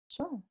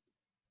Sure.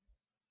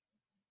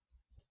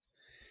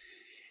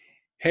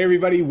 Hey,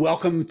 everybody,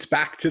 welcome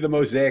back to the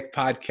Mosaic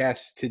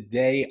Podcast.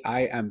 Today,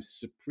 I am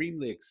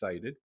supremely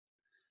excited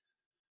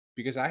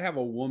because I have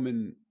a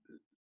woman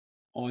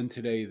on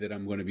today that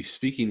I'm going to be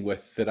speaking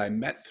with that I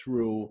met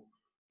through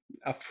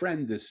a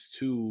friend is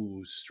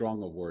too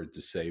strong a word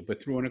to say,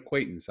 but through an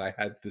acquaintance. I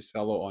had this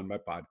fellow on my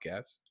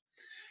podcast,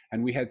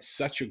 and we had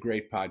such a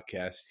great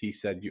podcast. He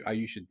said,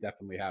 you should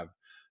definitely have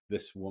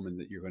this woman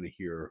that you're going to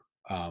hear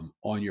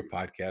on your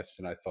podcast.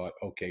 And I thought,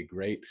 okay,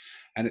 great.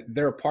 And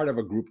they're a part of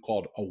a group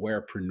called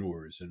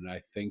Awarepreneurs. And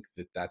I think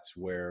that that's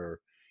where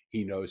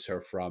he knows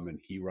her from, and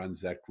he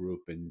runs that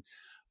group. And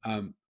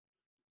um,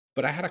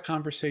 but I had a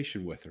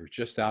conversation with her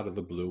just out of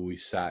the blue. We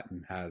sat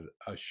and had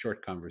a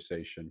short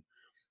conversation,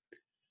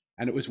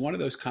 and it was one of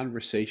those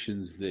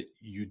conversations that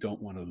you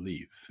don't want to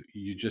leave.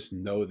 You just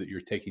know that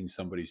you're taking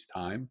somebody's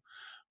time,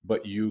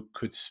 but you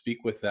could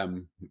speak with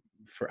them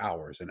for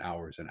hours and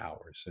hours and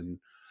hours. And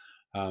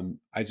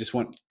I just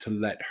want to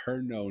let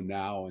her know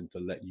now, and to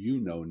let you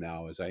know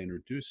now as I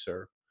introduce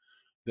her,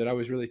 that I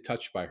was really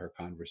touched by her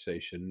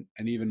conversation.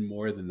 And even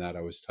more than that,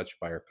 I was touched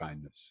by her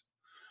kindness.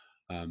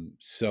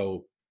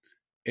 So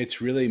it's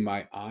really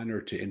my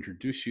honor to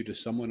introduce you to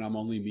someone I'm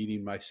only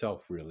meeting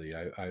myself, really.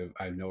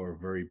 I know her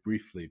very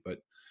briefly, but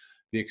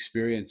the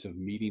experience of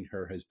meeting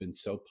her has been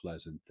so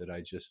pleasant that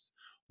I just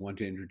want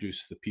to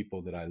introduce the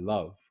people that I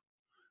love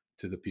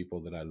to the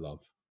people that I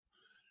love.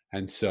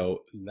 And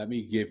so let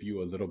me give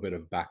you a little bit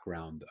of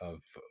background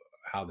of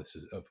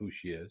of who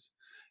she is,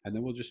 and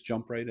then we'll just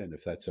jump right in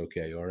if that's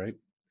okay. All right.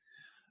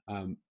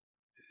 Um,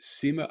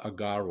 Seema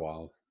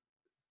Agarwal,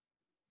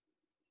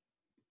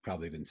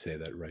 probably didn't say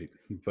that right,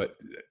 but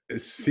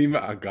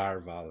Seema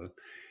Agarwal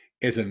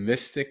is a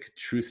mystic,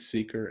 truth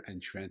seeker,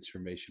 and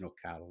transformational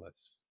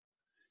catalyst.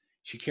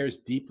 She cares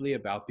deeply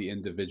about the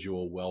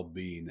individual well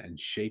being and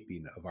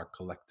shaping of our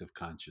collective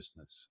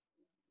consciousness.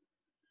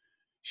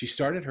 She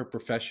started her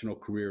professional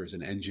career as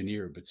an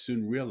engineer, but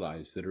soon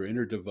realized that her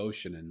inner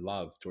devotion and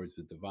love towards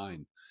the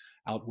divine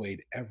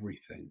outweighed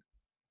everything.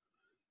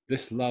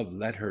 This love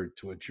led her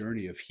to a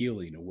journey of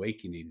healing,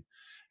 awakening,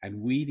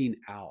 and weeding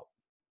out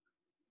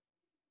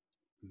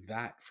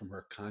that from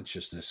her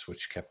consciousness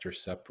which kept her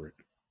separate.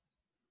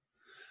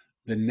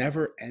 The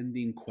never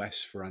ending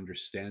quest for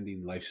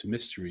understanding life's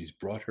mysteries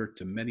brought her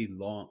to many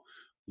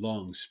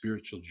long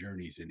spiritual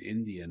journeys in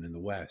India and in the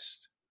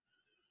West,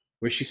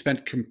 where she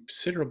spent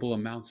considerable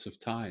amounts of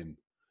time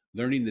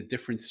learning the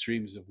different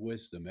streams of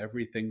wisdom,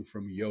 everything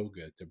from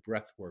yoga to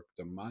breath work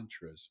to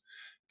mantras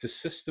to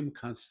system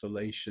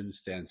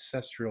constellations to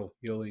ancestral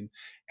healing,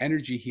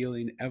 energy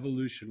healing,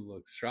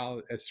 evolutional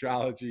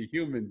astrology,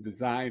 human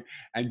design,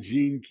 and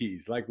gene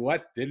keys. Like,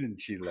 what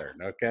didn't she learn?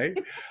 Okay.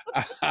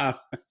 Uh,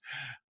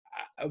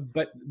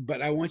 but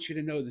I want you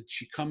to know that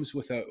she comes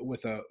with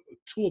a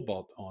tool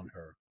belt on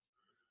her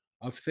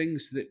of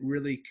things that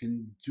really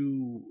can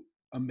do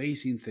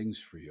amazing things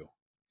for you.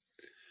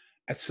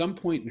 At some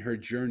point in her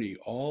journey,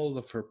 all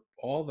the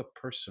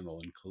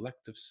personal and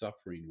collective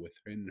suffering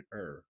within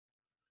her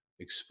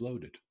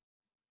exploded,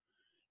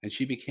 and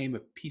she became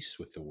at peace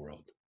with the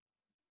world.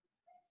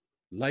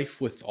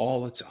 Life with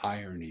all its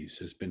ironies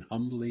has been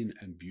humbling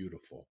and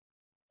beautiful.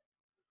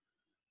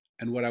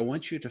 And what I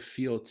want you to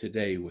feel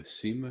today with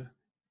Seema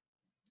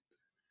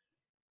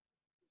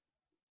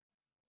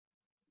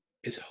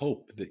is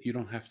hope that you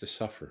don't have to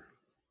suffer,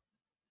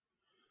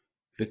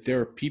 that there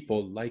are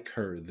people like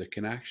her that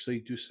can actually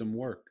do some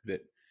work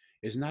that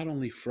is not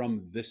only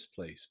from this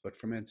place, but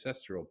from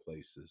ancestral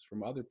places,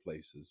 from other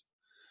places,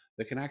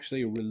 that can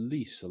actually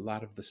release a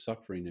lot of the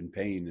suffering and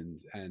pain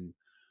and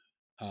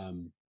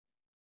um,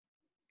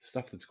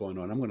 stuff that's going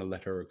on. I'm going to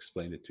let her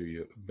explain it to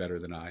you better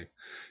than I.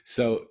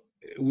 So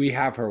we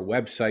have her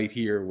website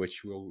here,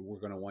 which we're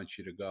going to want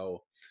you to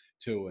go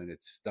to, and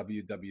it's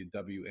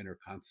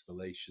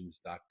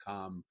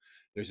www.innerconstellations.com.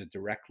 There's a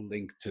direct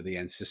link to the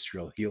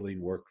ancestral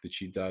healing work that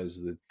she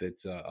does.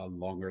 That's a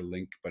longer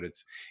link, but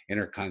it's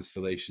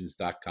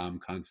innerconstellations.com,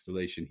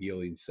 constellation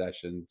healing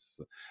sessions,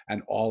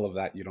 and all of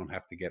that. You don't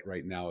have to get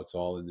right now. It's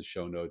all in the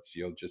show notes.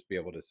 You'll just be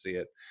able to see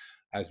it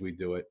as we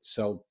do it.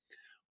 So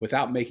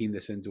without making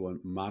this into a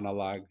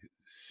monologue,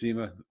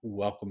 Seema,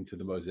 welcome to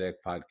the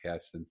Mosaic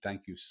Podcast, and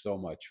thank you so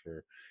much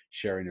for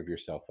sharing of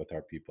yourself with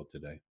our people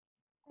today.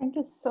 Thank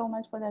you so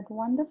much for that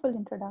wonderful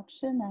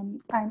introduction.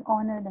 And I'm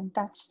honored and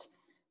touched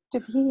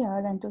to be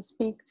here and to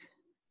speak,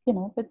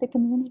 with the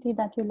community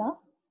that you love.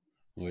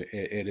 Well,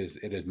 it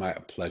is my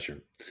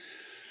pleasure.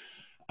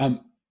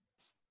 Um,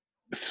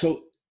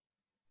 so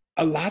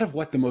a lot of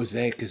what the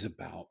Mosaic is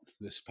about,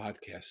 this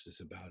podcast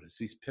is about, is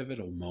these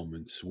pivotal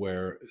moments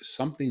where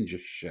something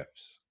just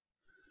shifts.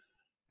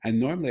 And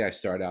normally I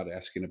start out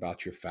asking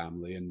about your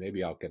family, and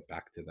maybe I'll get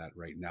back to that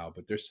right now.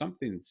 But there's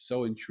something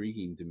so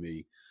intriguing to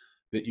me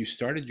that you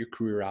started your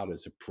career out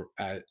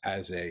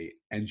as a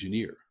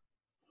engineer,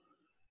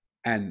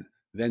 and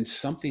then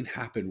something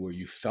happened where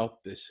you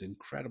felt this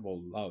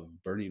incredible love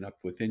burning up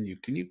within you.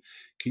 Can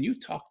you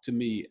talk to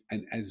me,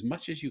 and as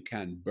much as you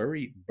can,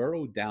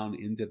 burrow down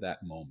into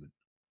that moment?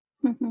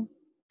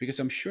 Because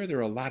I'm sure there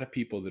are a lot of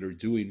people that are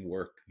doing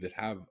work that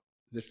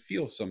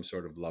feel some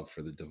sort of love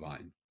for the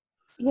divine,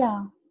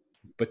 Yeah.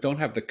 but don't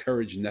have the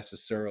courage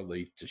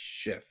necessarily to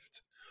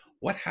shift.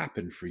 What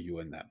happened for you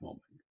in that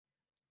moment?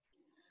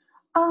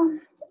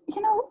 Um,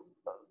 you know,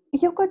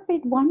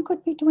 one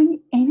could be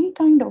doing any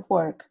kind of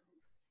work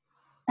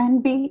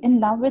and be in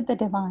love with the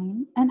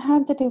divine and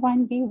have the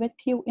divine be with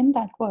you in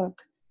that work,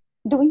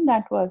 doing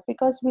that work,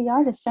 because we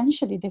are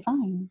essentially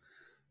divine.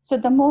 So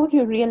the more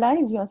you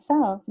realize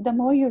yourself, the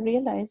more you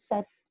realize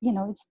that,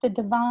 it's the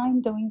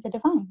divine doing the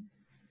divine.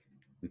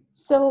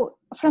 So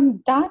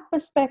from that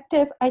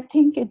perspective, I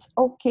think it's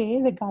okay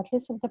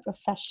regardless of the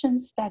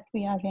professions that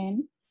we are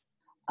in.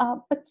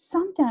 But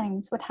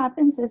sometimes what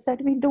happens is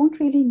that we don't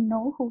really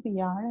know who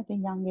we are at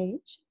a young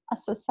age. Our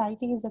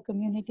societies, our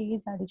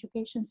communities, our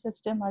education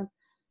system, our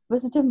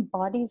wisdom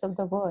bodies of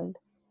the world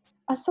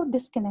are so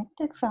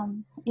disconnected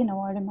from,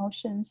 our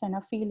emotions and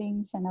our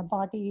feelings and our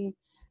body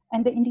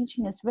and the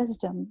indigenous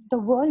wisdom. The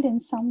world in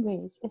some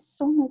ways is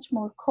so much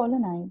more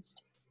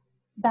colonized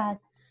that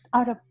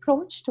our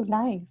approach to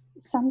life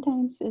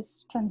sometimes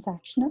is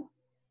transactional,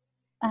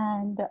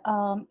 and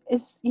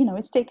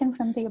is taken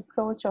from the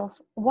approach of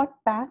what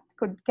path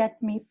could get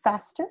me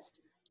fastest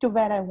to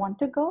where I want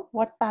to go,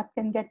 what path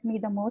can get me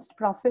the most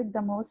profit,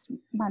 the most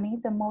money,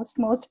 the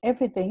most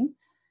everything.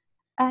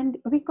 And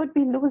we could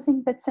be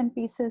losing bits and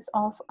pieces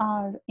of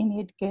our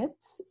innate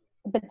gifts,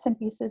 bits and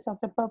pieces of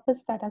the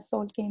purpose that our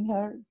soul came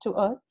here to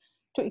earth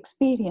to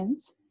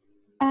experience.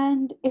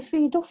 And if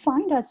we do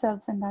find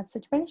ourselves in that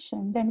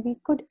situation, then we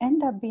could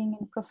end up being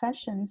in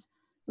professions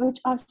which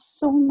are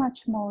so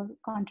much more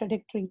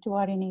contradictory to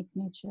our innate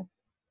nature.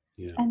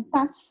 Yeah. And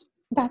that's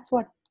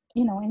what,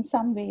 in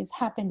some ways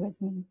happened with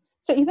me.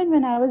 So even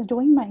when I was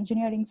doing my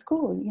engineering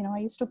school, I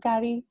used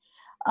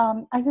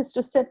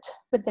to sit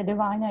with the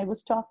divine. I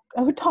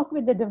would talk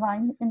with the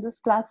divine in those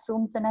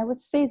classrooms, and I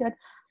would say that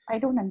I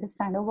don't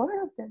understand a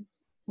word of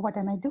this. What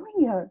am I doing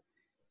here?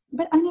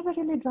 But I never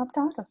really dropped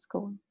out of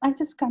school. I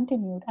just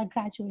continued. I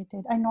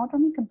graduated. I not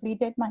only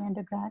completed my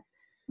undergrad,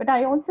 but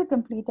I also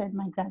completed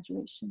my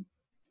graduation.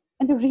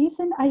 And the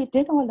reason I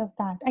did all of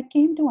that, I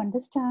came to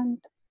understand,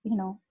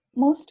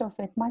 most of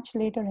it much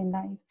later in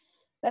life,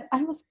 that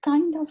I was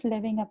kind of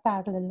living a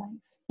parallel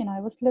life. I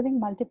was living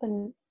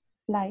multiple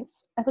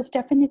lives. I was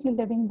definitely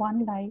living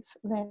one life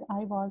where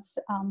I was,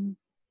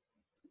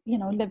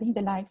 living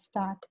the life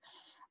that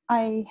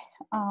I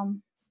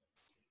um,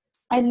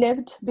 I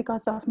lived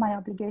because of my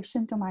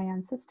obligation to my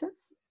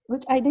ancestors,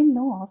 which I didn't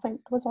know of.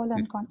 It was all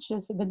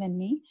unconscious within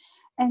me.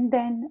 And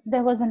then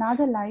there was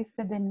another life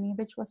within me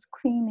which was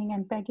screaming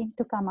and begging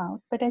to come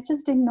out, but I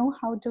just didn't know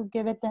how to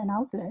give it an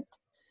outlet.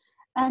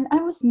 And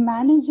I was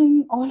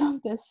managing all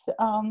of this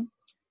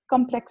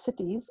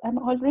complexities. I'm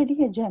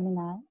already a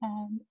Gemini,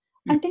 and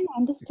I didn't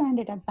understand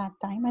it at that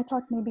time. I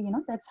thought maybe,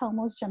 that's how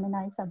most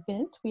Geminis are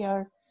built. We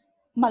are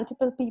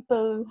multiple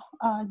people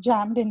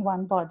jammed in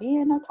one body,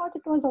 and I thought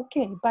it was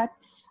okay. But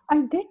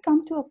I did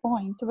come to a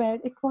point where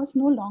it was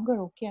no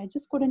longer okay. I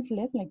just couldn't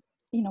live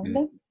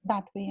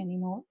that way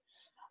anymore.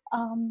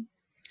 um,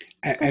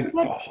 because And it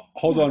had,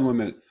 hold yeah, on 1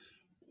 minute.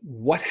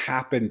 What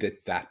happened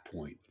at that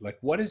point? Like,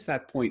 what does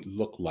that point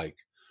look like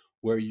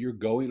where you're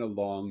going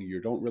along,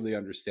 you don't really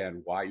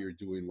understand why you're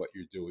doing what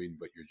you're doing,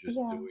 but you're just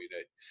yeah, doing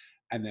it.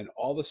 And then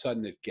all of a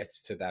sudden it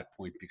gets to that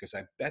point, because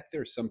I bet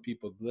there's some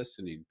people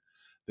listening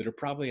that are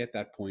probably at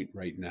that point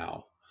right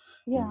now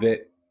yeah,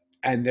 that,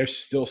 and they're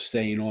still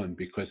staying on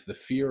because the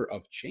fear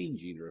of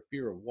changing or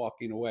fear of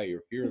walking away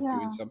or fear of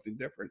doing yeah, something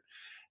different,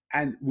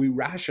 and we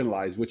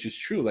rationalize, which is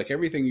true. Like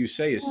everything you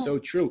say is yeah, so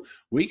true.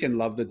 We can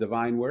love the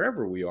divine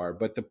wherever we are,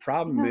 but the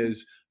problem yeah,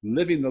 is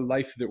living the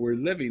life that we're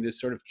living is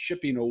sort of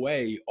chipping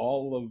away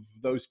all of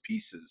those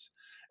pieces.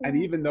 And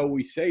yeah, even though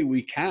we say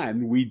we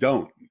can, we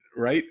don't,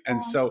 right?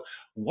 And yeah. so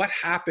what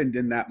happened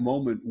in that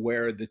moment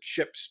where the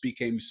chips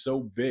became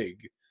so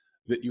big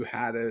that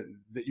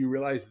you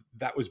realized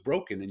that was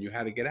broken and you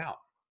had to get out?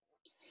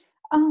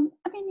 I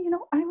mean,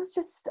 I was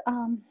just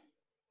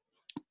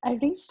I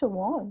reached a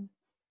wall.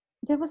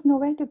 There was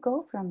nowhere to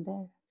go from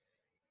there.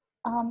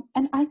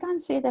 And I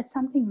can't say that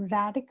something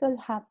radical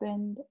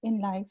happened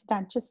in life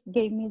that just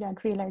gave me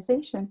that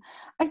realization.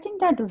 I think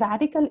that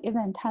radical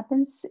event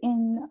happens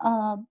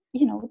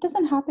it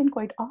doesn't happen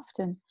quite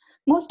often.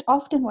 Most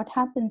often, what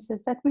happens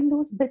is that we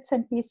lose bits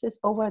and pieces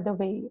over the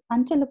way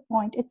until a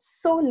point it's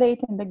so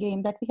late in the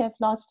game that we have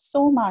lost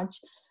so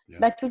much Yeah.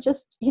 that you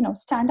just,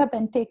 stand up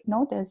and take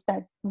notice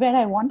that where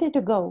I wanted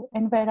to go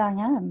and where I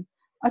am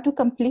are two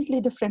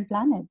completely different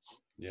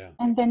planets. Yeah.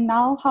 And then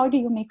now how do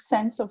you make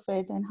sense of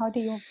it, and how do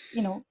you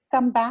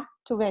come back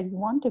to where you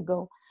want to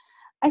go?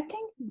 I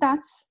think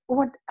that's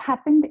what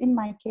happened in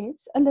my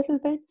case a little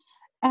bit.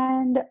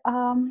 And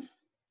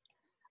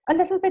a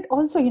little bit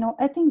also,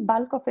 I think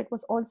bulk of it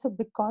was also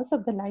because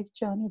of the life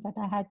journey that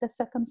I had, the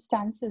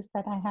circumstances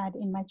that I had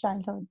in my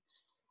childhood.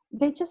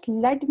 They just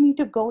led me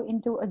to go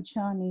into a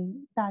journey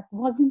that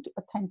wasn't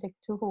authentic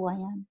to who I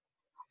am.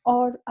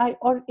 Or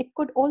it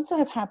could also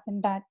have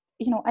happened that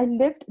I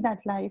lived that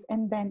life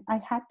and then I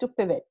had to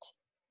pivot.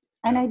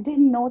 And Yeah. I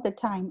didn't know the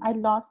time.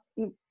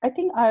 I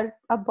think our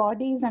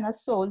bodies and our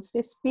souls,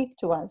 they speak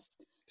to us.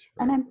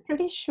 And Right. I'm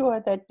pretty sure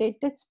that they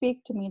did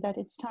speak to me that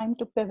it's time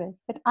to pivot.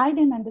 But I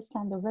didn't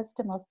understand the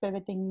wisdom of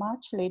pivoting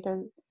much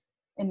later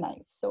in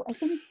life. So I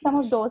think some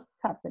of S- those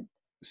happened.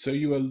 So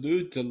you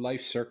allude to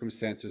life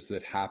circumstances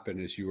that happened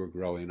as you were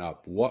growing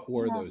up. What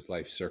were Yeah. those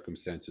life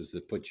circumstances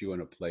that put you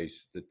in a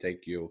place to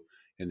take you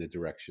in the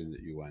direction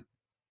that you went?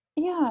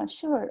 Yeah,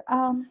 sure.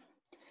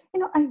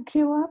 I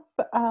grew up,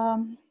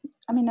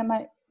 I mean,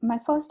 my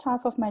first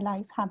half of my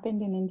life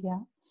happened in India.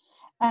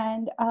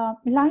 And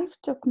life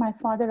took my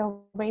father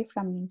away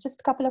from me just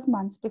a couple of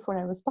months before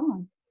I was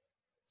born.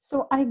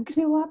 So I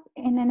grew up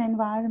in an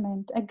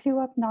environment, I grew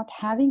up not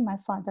having my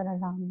father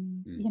around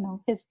me. Mm.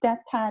 His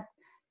death had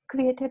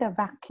created a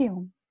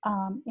vacuum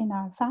in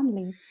our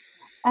family.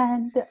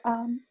 And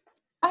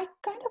I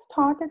kind of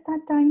thought at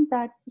that time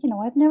that,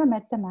 I've never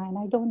met the man.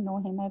 I don't know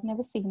him. I've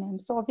never seen him.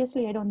 So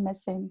obviously I don't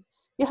miss him.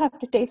 You have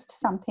to taste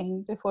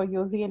something before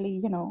you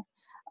really,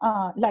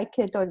 like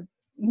it or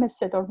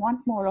miss it or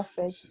want more of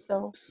it.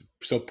 So,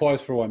 So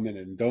pause for 1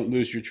 minute and don't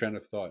lose your train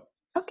of thought.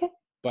 okay.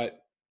 But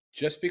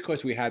just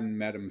because we hadn't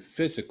met him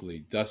physically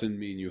doesn't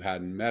mean you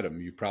hadn't met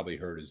him. You probably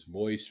heard his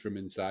voice from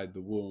inside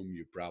the womb.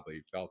 You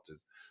probably felt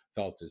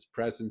his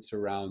presence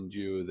around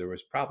you. There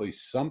was probably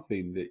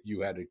something that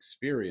you had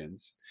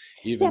experienced,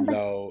 Yeah, even but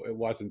though it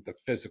wasn't the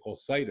physical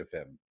sight of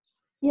him.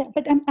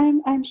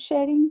 I'm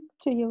sharing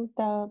to you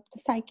the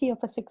psyche of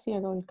a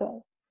 6-year-old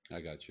girl.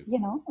 I got you.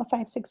 A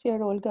 5,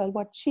 6-year-old girl,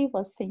 what she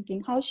was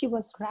thinking, how she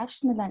was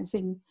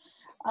rationalizing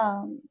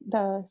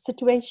the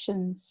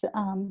situations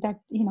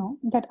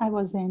that I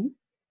was in.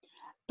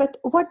 But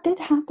what did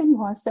happen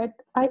was that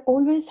I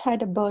always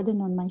had a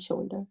burden on my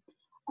shoulder.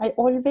 I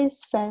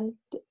always felt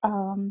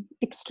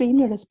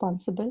extremely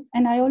responsible,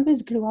 and I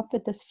always grew up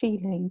with this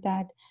feeling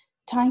that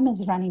time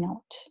is running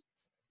out.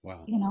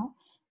 Wow. You know,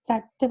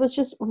 that there was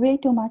just way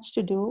too much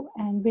to do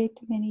and way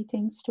too many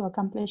things to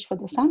accomplish for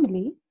the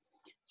family,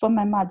 for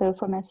my mother,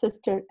 for my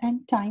sister,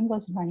 and time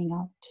was running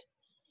out.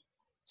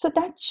 So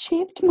that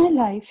shaped my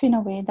life in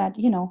a way that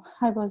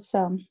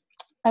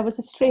I was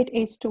a straight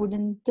A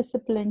student,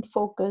 disciplined,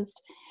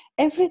 focused.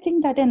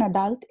 Everything that an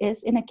adult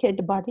is in a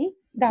kid body,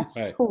 that's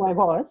Right. who I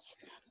was.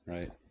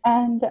 Right.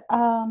 And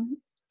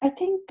I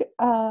think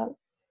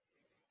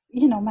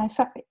my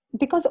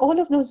because all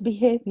of those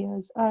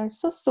behaviors are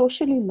so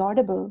socially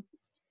laudable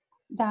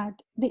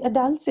that the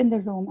adults in the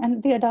room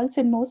and the adults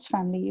in most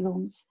family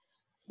rooms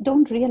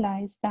don't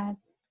realize that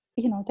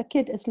the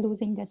kid is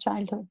losing their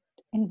childhood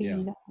in Yeah.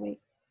 being that way.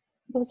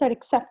 Those are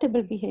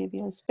acceptable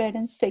behaviors.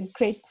 Parents take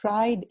great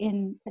pride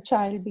in a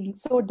child being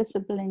so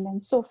disciplined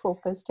and so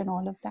focused and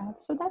all of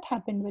that. So that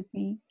happened with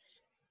me.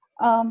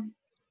 um,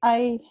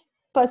 I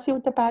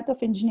pursued the path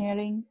of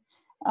engineering.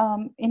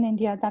 In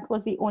India, that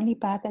was the only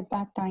path at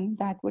that time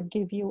that would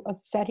give you a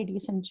very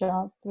decent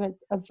job with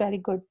a very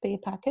good pay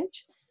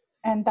package.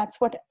 And that's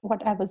what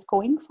I was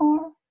going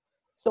for.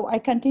 So I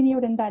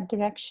continued in that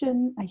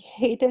direction. I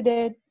hated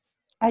it.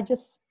 I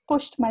just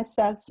pushed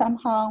myself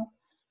somehow,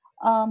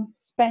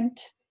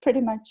 spent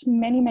pretty much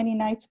many, many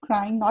nights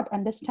crying, not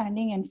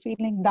understanding and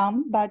feeling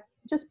dumb, but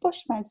just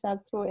pushed myself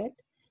through it.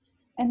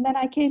 And then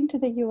I came to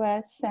the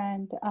US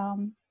and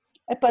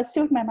I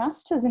pursued my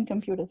master's in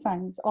computer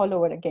science all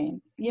over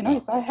again.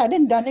 If Oh, I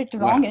hadn't done it wow.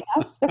 wrong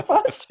enough the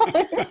first time,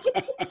 I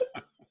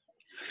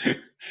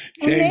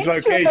Change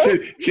made sure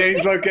location,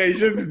 change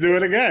locations, do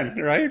it again,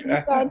 right?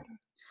 that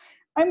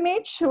I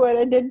made sure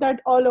I did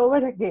that all over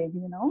again.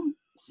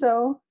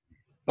 So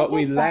I But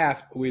get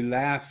that. we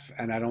laugh,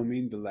 and I don't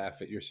mean to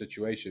laugh at your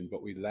situation,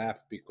 but we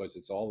laugh because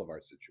it's all of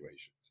our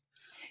situations.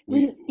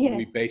 We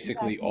Yes,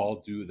 basically exactly. all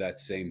do that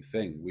same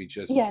thing. We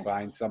just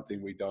find Yes,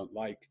 something we don't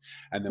like,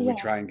 and then we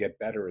yeah, try and get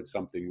better at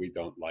something we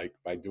don't like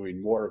by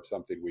doing more of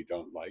something we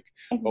don't like,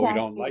 but we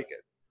don't exactly. like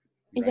it,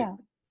 right? Yeah,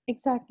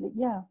 exactly.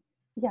 Yeah,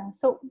 yeah.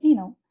 So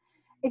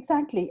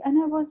exactly. And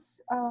I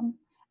was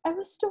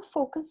too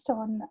focused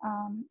on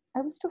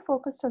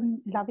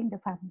loving the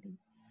family.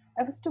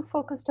 I was too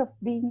focused of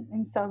being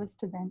in service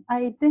to them.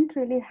 I didn't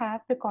really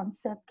have the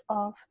concept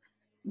of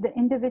the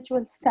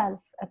individual self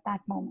at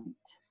that moment.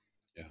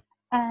 Yeah,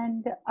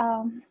 And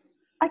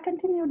I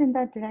continued in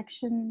that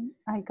direction.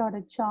 I got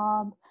a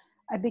job.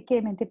 I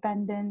became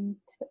independent,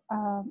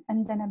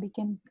 and then I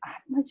became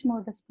that much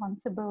more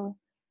responsible.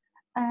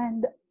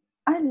 And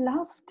I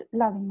loved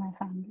loving my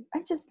family.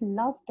 I just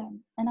loved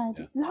them, and I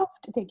yeah,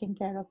 loved taking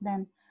care of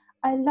them.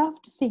 I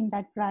loved seeing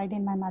that pride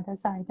in my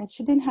mother's eye, that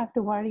she didn't have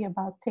to worry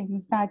about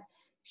things, that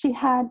she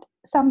had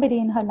somebody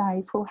in her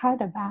life who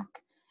had her back.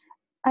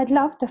 I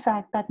loved the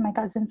fact that my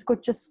cousins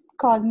could just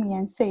call me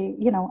and say,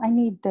 I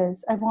need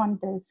this, I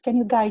want this. Can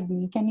you guide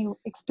me? Can you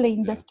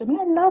explain yeah, this to me?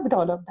 I loved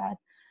all of that.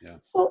 yeah,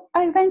 So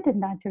I went in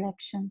that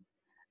direction.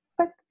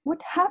 But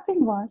what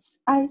happened was,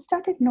 I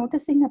started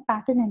noticing a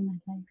pattern in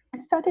my life. I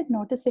started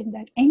noticing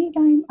that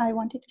anytime I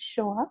wanted to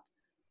show up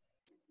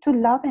to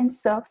love and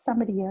serve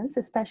somebody else,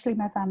 especially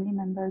my family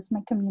members,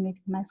 my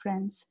community, my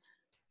friends,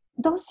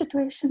 those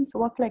situations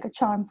worked like a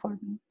charm for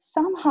me.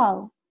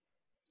 Somehow,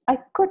 I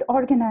could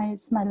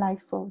organize my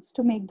life force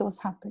to make those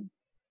happen.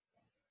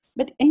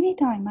 But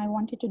anytime I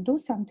wanted to do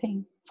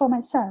something for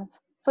myself,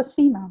 for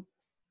Seema,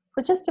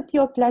 for just the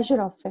pure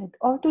pleasure of it,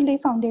 or to lay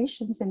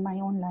foundations in my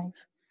own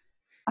life,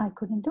 I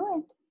couldn't do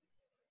it.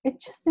 It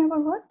just never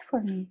worked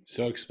for me.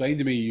 So explain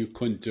to me, you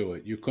couldn't do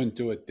it. You couldn't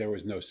do it. There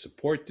was no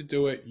support to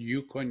do it.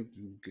 You couldn't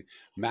I,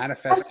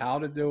 manifest how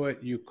to do it.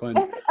 You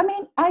couldn't.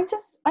 I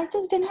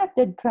just didn't have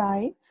the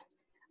drive.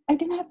 I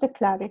didn't have the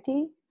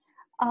clarity.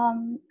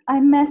 I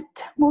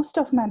missed most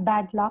of my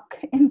bad luck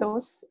in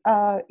those,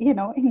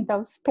 in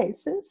those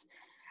spaces.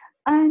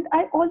 And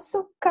I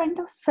also kind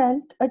of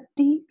felt a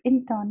deep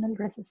internal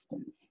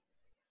resistance.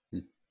 Hmm.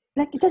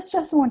 Like this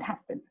just won't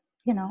happen,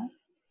 you know.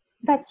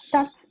 That's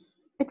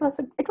it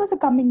was a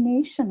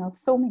combination of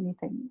so many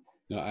things.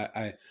 No,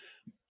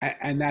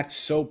 and that's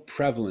so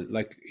prevalent.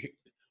 Like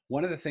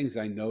one of the things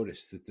I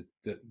noticed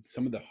that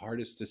some of the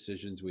hardest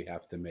decisions we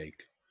have to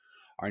make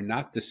are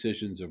not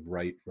decisions of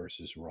right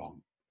versus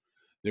wrong.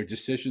 They're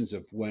decisions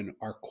of when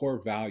our core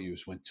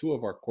values, when two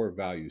of our core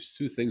values,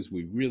 two things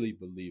we really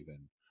believe in,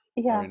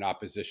 are Yeah, in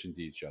opposition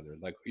to each other.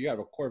 Like you have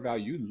a core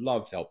value, you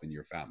loved helping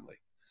your family,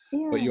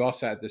 but yeah, you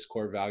also had this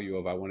core value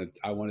of I want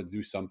to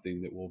do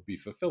something that will be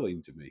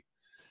fulfilling to me.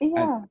 and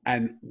yeah,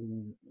 and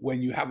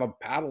when you have a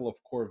battle of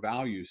core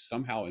values,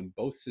 somehow in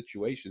both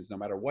situations, no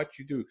matter what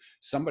you do,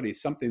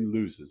 something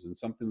loses, and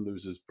something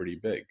loses pretty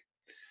big.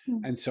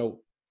 mm, And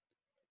so,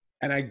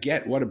 and I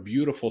get what a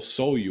beautiful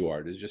soul you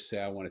are to just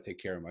say, I want to take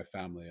care of my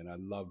family and I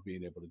love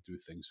being able to do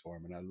things for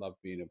them and I love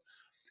being able.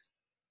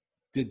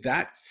 Did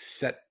that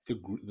set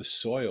the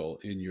soil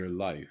in your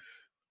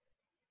life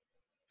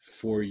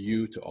for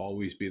you to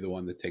always be the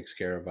one that takes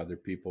care of other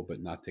people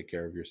but not take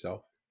care of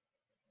yourself?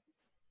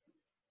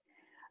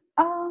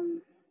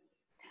 um,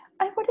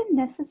 I wouldn't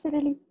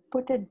necessarily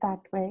put it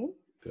that way.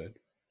 Good.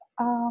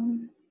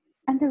 Um,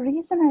 and the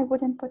reason I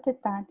wouldn't put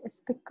it that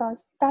is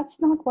because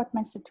that's not what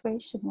my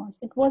situation was.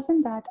 It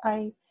wasn't that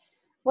I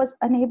was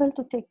unable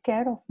to take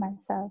care of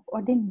myself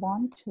or didn't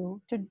want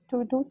to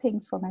do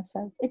things for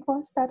myself. It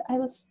was that I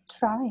was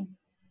trying,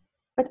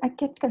 but I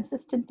kept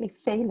consistently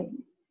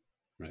failing.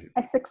 Right.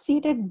 I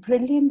succeeded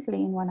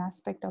brilliantly in one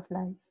aspect of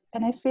life,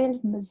 and I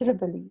failed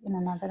miserably in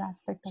another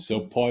aspect of So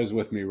life. pause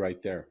with me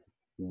right there.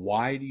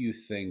 Why do you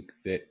think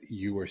that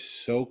you were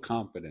so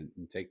confident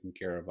in taking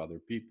care of other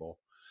people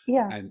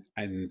Yeah,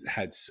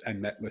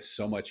 and met with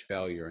so much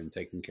failure in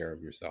taking care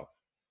of yourself?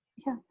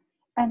 yeah.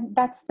 And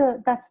that's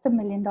the $1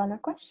 million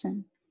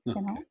question, you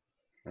Okay. know.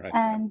 All right.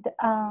 And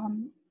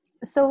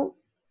so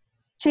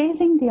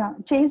chasing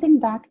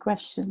that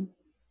question,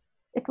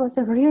 it was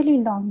a really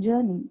long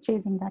journey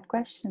chasing that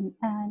question,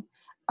 and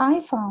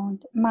I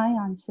found my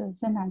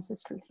answers in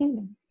ancestral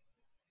healing.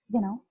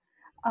 You know,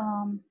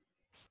 um,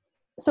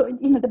 so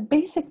the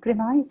basic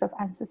premise of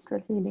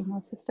ancestral healing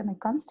or systemic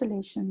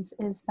constellations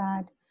is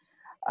that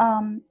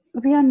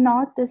we are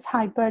not this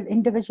hyper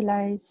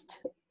individualized,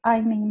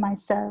 I mean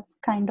myself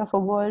kind of a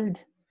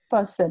world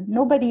person.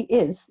 Nobody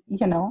is,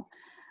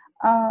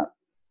 uh,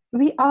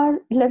 we are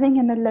living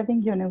in a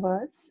living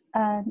universe,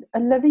 and a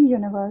living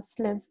universe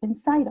lives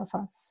inside of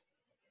us.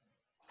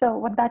 So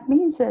what that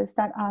means is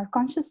that our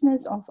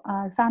consciousness of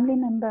our family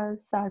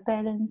members, our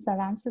parents,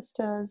 our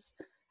ancestors,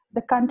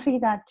 the country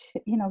that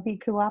we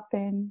grew up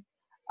in,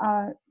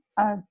 uh,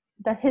 uh,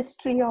 the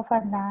history of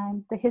our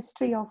land, the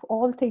history of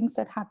all things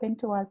that happen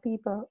to our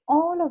people,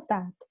 all of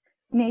that,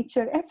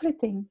 nature,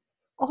 everything,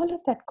 all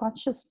of that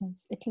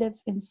consciousness, it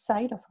lives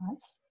inside of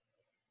us,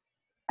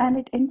 and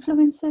it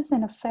influences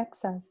and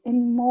affects us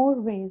in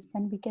more ways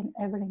than we can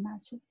ever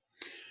imagine.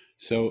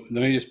 So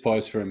let me just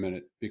pause for a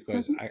minute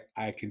because Mhm.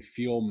 I can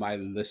feel my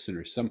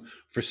listeners.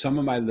 For some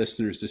of my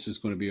listeners, this is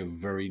going to be a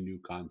very new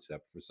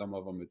concept. For some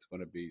of them, it's going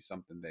to be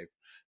something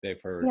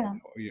they've heard Yeah,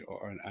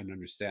 and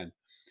understand.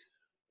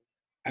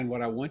 And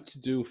what I want to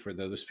do for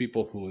those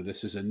people who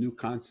this is a new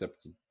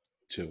concept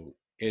to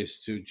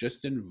is to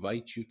just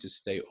invite you to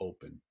stay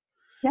open,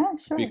 yeah,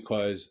 sure.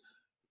 because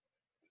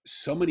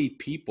so many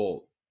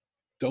people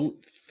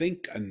don't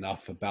think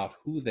enough about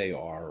who they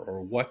are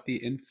or what the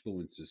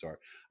influences are.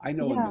 I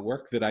know in the Yeah,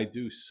 work that I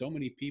do, so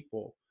many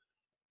people,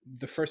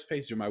 the first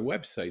page of my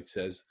website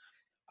says,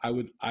 I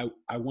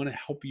want to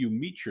help you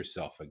meet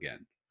yourself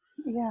again.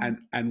 yeah,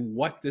 And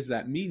what does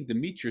that mean to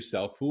meet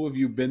yourself? Who have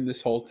you been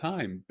this whole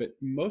time? But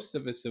most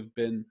of us have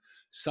been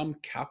some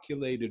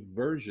calculated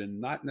version,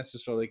 not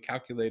necessarily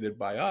calculated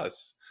by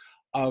us,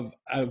 of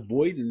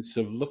avoidance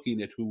of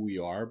looking at who we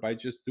are by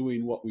just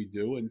doing what we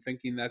do and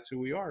thinking that's who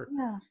we are.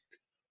 yeah.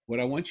 What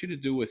I want you to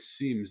do with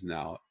Seams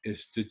now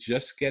is to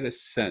just get a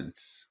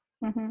sense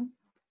Mm-hmm.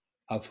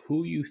 of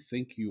who you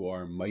think you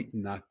are might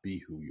not be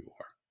who you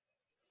are.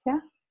 Yeah,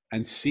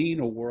 And seeing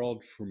a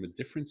world from a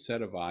different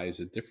set of eyes,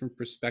 a different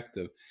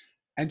perspective,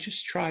 and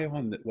just try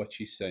on what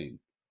she's saying.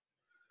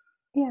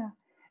 yeah.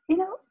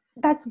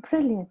 That's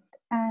brilliant.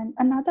 And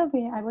another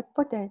way I would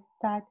put it,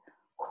 that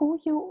who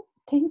you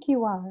think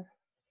you are,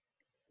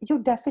 you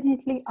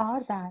definitely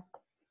are that,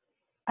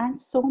 and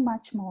so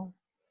much more.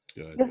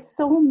 Good. There's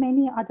so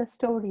many other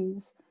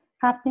stories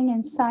happening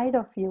inside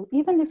of you,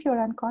 even if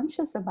you're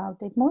unconscious about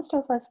it. Most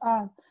of us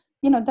are.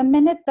 The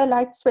minute the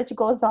light switch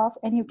goes off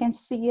and you can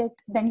see it,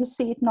 then you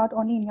see it not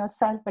only in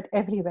yourself, but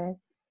everywhere.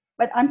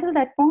 But until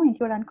that point,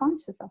 you're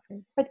unconscious of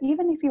it. But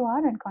even if you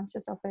are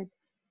unconscious of it,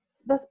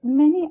 those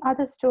many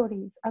other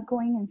stories are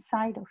going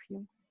inside of you.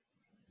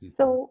 Mm-hmm.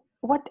 So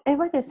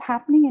whatever is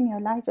happening in your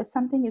life, if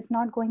something is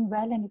not going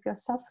well and if you're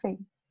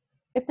suffering,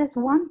 if there's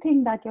one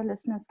thing that your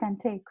listeners can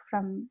take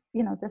from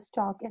this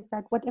talk, is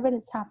that whatever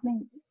is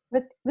happening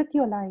with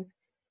your life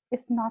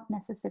is not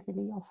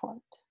necessarily your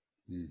fault.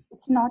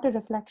 It's not a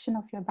reflection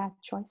of your bad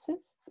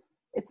choices.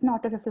 It's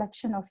not a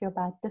reflection of your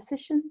bad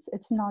decisions.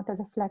 It's not a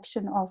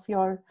reflection of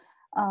your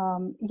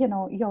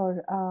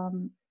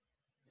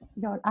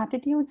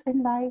attitudes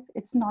in life.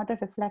 It's not a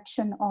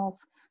reflection of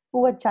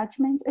poor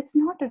judgments. It's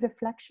not a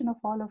reflection of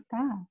all of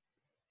that.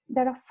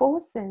 There are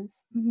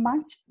forces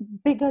much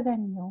bigger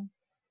than you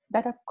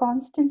that are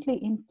constantly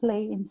in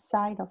play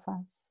inside of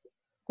us,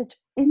 which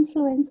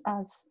influence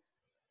us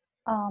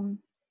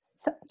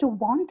to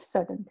want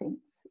certain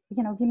things.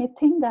 We may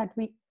think that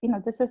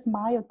this is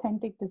my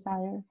authentic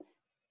desire.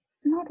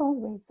 Not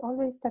always.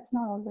 That's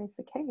not always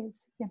the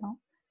case.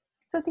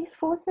 So these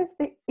forces,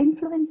 they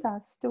influence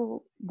us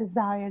to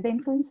desire. They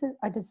influence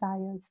our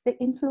desires. They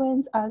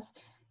influence us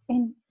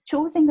in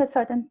choosing a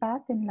certain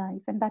path in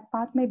life, and that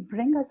path may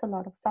bring us a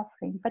lot of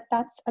suffering. But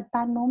that's at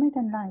that moment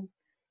in life,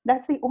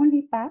 that's the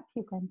only path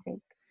you can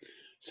take.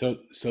 So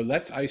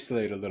let's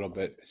isolate a little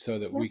bit so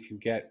that we can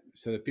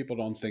so that people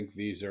don't think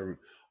these are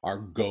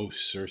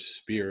ghosts or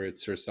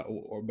spirits or so,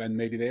 or and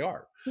maybe they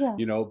are. Yeah.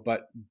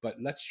 But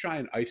let's try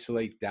and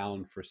isolate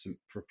down for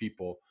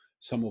people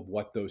some of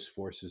what those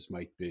forces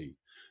might be.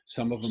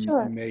 Some of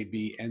them may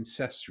be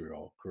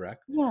ancestral,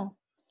 correct? Yeah.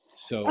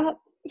 So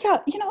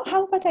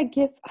how about I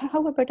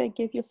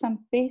give you some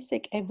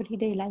basic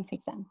everyday life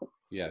examples?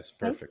 Yes,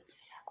 perfect.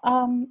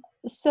 Right?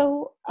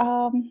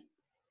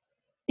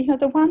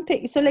 The one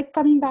thing, so like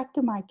coming back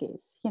to my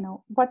case,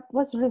 what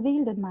was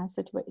revealed in my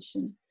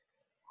situation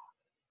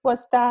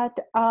was that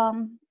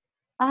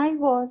I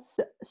was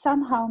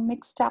somehow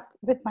mixed up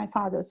with my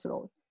father's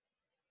role.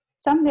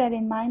 Somewhere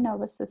in my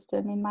nervous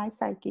system, in my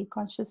psyche,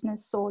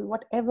 consciousness, soul,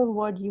 whatever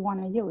word you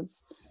want to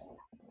use,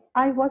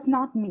 I was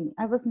not me.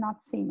 I was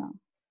not Seema.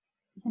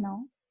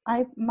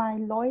 My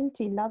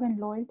loyalty, love and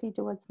loyalty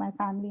towards my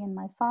family and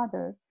my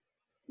father,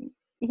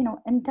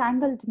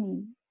 entangled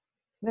me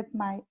with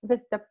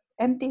the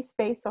empty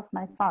space of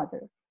my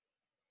father.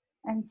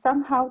 And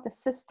somehow the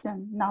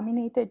system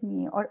nominated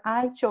me, or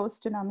I chose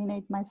to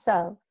nominate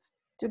myself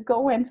to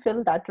go and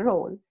fill that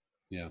role.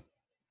 Yeah.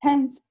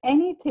 Hence,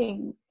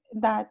 anything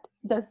that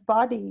this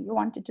body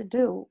wanted to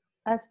do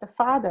as the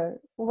father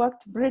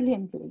worked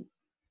brilliantly.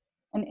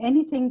 And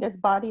anything this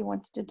body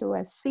wanted to do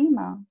as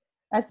Seema,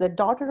 as the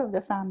daughter of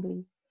the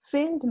family,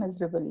 failed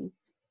miserably.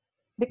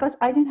 Because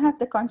I didn't have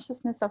the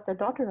consciousness of the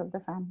daughter of the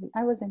family.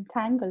 I was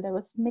entangled, I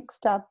was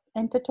mixed up,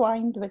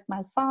 intertwined with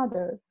my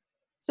father.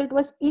 So it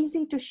was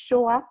easy to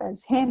show up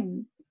as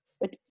him,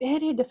 but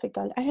very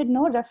difficult. I had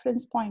no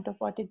reference point of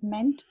what it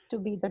meant to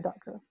be the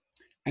daughter.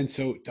 And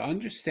so to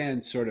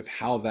understand sort of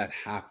how that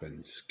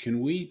happens,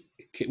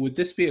 would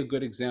this be a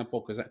good example?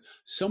 Because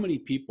so many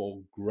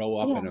people grow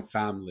up in a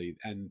family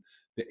and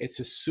it's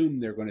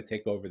assumed they're going to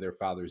take over their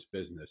father's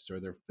business, or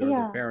their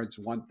parents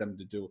want them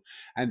to do.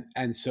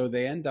 And so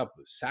they end up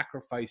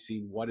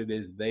sacrificing what it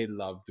is they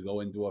love to go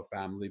into a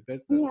family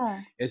business.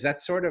 Yeah. Is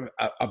that sort of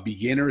a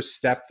beginner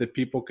step that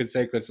people could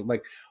say? Because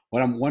like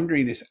what I'm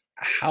wondering is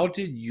how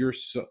did your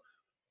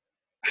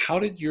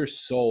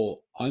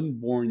soul,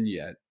 unborn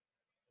yet,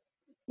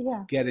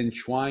 get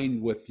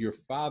entwined with your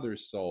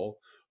father's soul,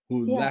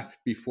 who left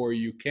before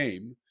you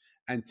came,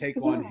 and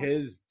take on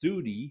his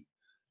duty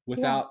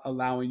without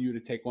allowing you to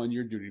take on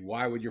your duty?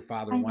 Why would your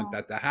father want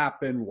that to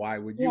happen? Why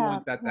would you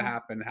want that to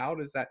happen? How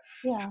does that,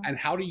 and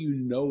how do you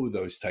know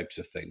those types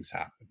of things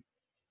happen?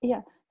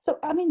 Yeah. So,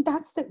 I mean,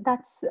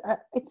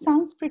 it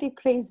sounds pretty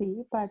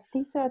crazy, but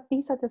these are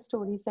the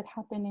stories that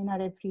happen in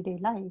our everyday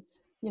life,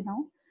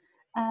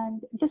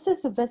 and this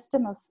is the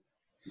wisdom of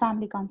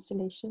family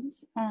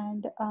constellations.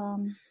 And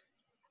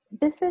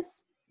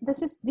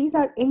these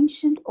are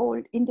ancient,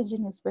 old,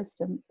 indigenous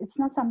wisdom. It's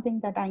not something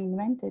that I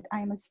invented.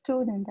 I'm a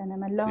student and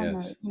I'm a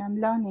learner. Yes. And I'm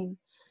learning,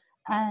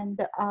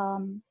 and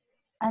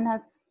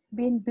I've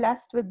been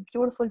blessed with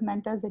beautiful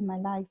mentors in my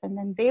life, and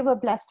then they were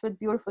blessed with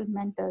beautiful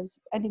mentors,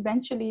 and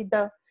eventually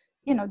the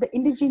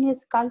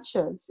indigenous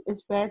cultures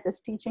is where this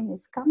teaching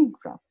is coming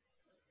from.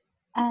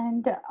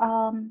 And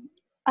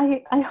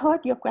I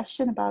heard your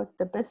question about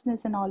the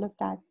business and all of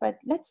that, but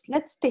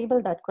let's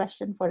table that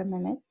question for a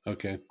minute.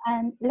 Okay.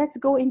 And let's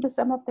go into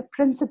some of the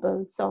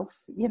principles of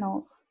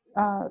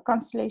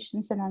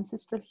constellations and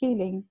ancestral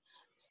healing.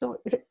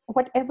 So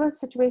whatever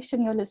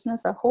situation your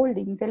listeners are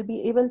holding, they'll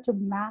be able to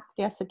map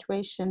their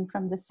situation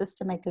from the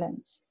systemic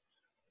lens.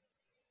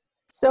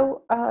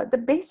 So the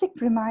basic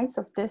premise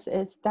of this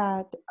is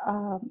that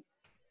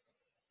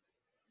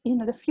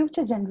the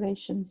future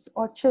generations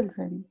or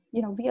children,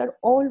 we are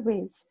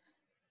always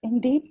in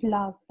deep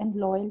love and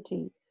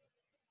loyalty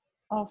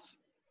of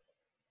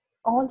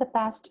all the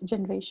past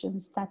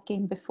generations that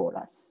came before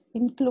us,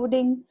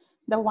 including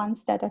the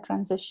ones that are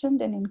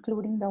transitioned and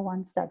including the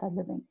ones that are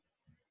living,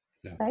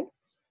 Yeah. right?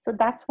 So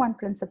that's one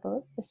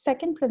principle. The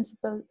second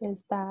principle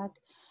is that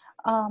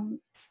um,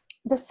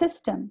 the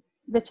system,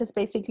 which is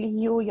basically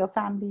you, your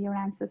family, your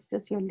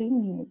ancestors, your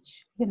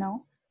lineage,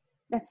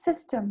 that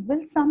system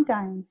will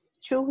sometimes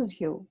choose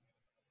you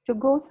to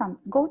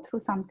go through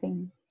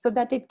something so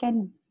that it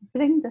can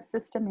bring the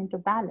system into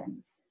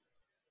balance.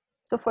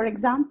 So for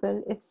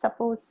example, if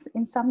suppose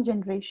in some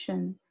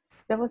generation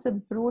there was a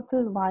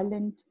brutal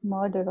violent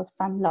murder of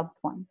some loved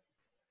one,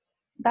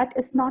 that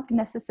is not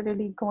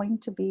necessarily going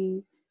to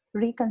be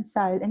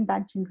reconciled in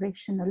that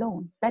generation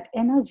alone. That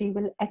energy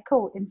will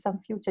echo in some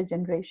future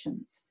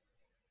generations,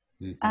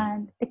 Mm-hmm.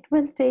 and it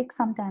will take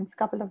sometimes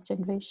couple of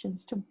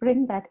generations to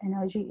bring that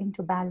energy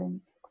into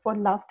balance for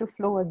love to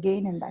flow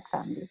again in that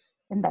family,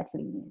 in that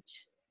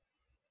lineage.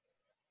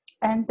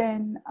 And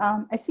then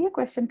I see a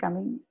question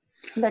coming.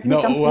 Let me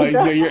No, well,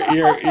 complete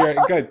the.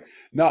 you're good.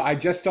 No, I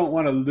just don't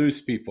want to lose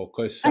people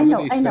because I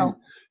know, I know.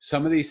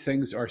 some of these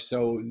things are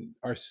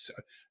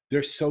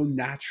they're so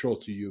natural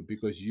to you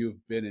because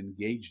you've been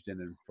engaged in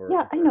them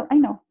Yeah, I for. know, I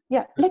know.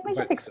 Yeah, let me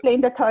just But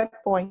explain the third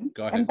point,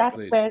 go and ahead,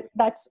 please.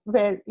 that's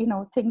where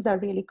things are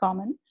really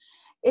common.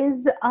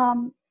 Is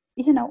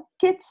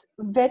kids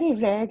very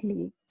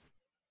rarely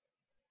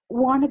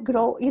want to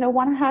grow,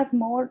 want to have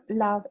more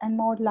love and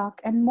more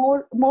luck and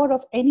more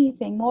of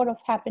anything, more of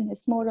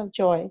happiness, more of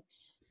joy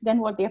than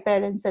what their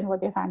parents and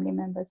what their family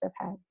members have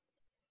had.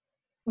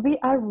 We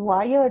are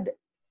wired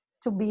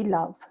to be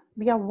love.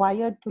 We are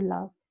wired to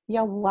love. We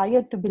are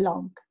wired to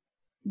belong.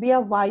 We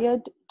are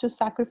wired to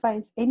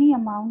sacrifice any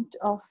amount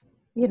of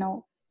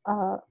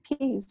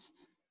peace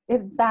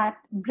if that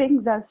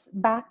brings us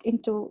back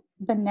into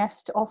the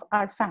nest of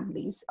our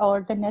families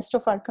or the nest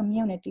of our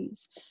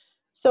communities.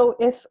 So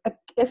if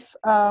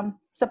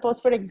suppose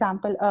for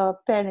example a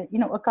parent,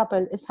 a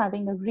couple is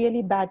having a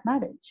really bad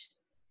marriage,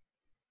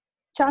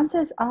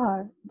 chances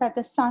are that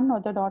the son or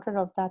the daughter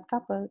of that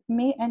couple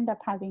may end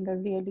up having a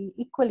really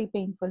equally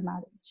painful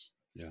marriage,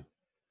 Yeah.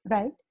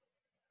 right?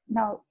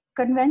 Now,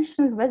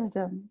 conventional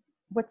wisdom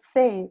would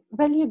say,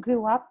 well, you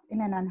grew up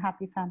in an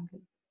unhappy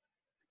family.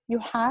 You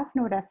have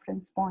no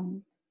reference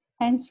point.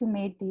 Hence, you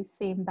made these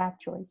same bad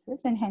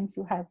choices, and hence,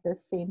 you have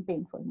this same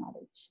painful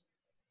marriage.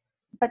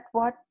 But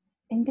what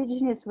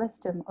indigenous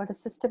wisdom or a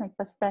systemic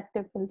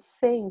perspective will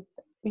say,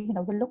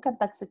 will look at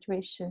that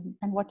situation,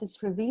 and what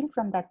is revealed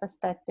from that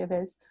perspective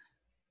is,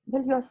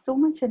 well, you're so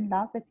much in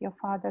love with your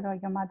father or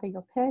your mother,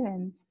 your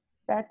parents,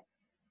 that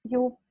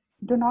you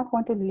do not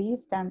want to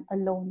leave them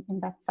alone in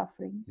that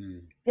suffering.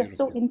 You're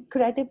so Beautiful.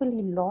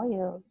 incredibly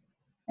loyal,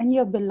 and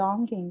your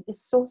belonging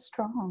is so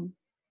strong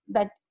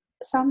that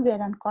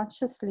somewhere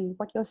unconsciously,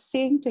 what you're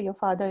saying to your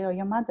father or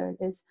your mother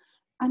is,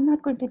 I'm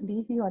not going to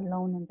leave you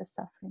alone in the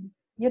suffering.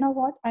 You know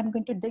what? I'm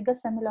going to dig a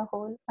similar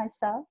hole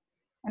myself,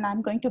 and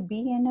I'm going to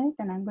be in it,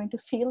 and I'm going to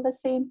feel the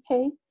same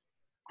pain,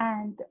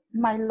 and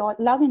my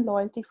love and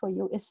loyalty for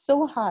you is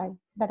so high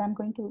that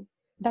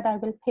I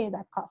will pay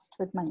that cost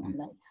with my own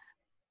life.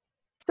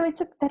 So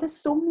there are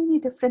so many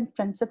different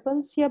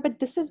principles here, but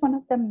this is one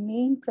of the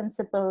main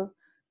principle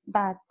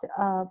that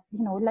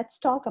let's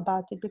talk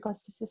about it,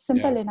 because this is Yeah.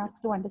 simple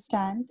enough to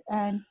understand,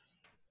 and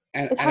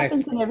And it and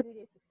happens in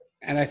everyday.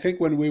 and I think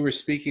when we were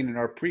speaking in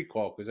our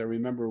pre-call, because I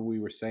remember we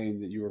were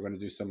saying that you were going to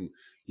do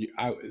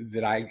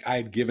that I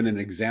had given an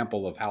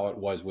example of how it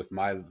was with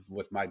my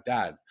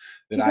dad,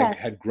 that I Yes.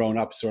 had grown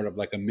up sort of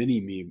like a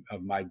mini me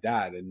of my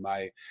dad, and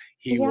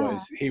Yeah.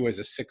 he was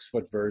a 6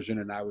 foot version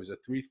and I was a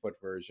 3 foot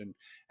version,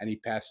 and he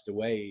passed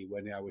away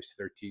when I was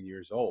 13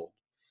 years old,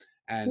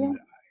 Yeah. and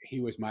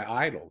he was my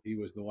idol. He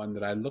was the one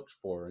that I looked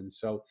for, and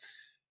so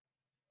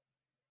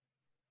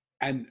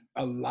and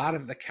a lot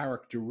of the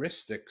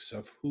characteristics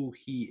of who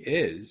he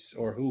is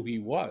or who he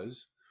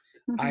was,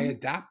 I Hmm.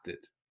 adapted,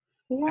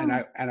 and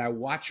Yeah. I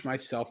watch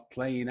myself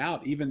playing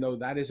out, even though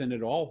that isn't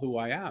at all who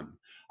I am.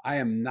 I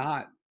am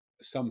not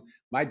some.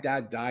 My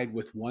dad died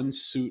with one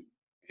suit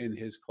in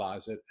his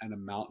closet and a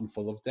mountain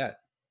full of debt.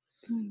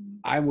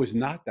 Mm. I was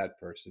not that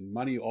person.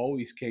 Money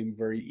always came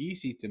very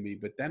easy to me,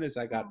 but then as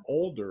I got Yeah.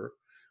 older,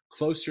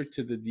 closer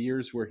to the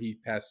years where he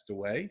passed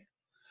away,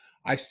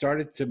 I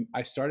started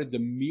to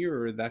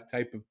mirror that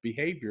type of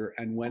behavior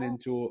and went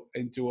Yeah.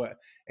 into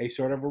a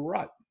sort of a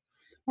rut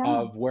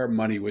Yeah. of where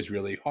money was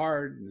really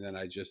hard, and then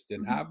I just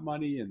didn't Mhm. have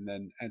money,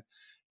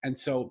 and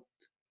so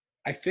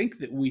I think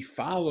that we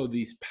follow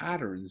these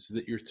patterns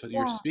that you're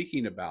Yeah.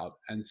 speaking about,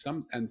 and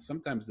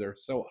sometimes they're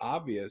so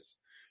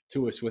obvious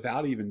to us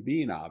without even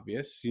being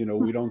obvious.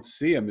 We don't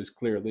see them as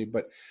clearly,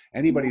 but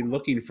anybody Yeah.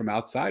 looking from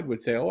outside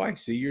would say, "Oh, I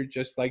see. You're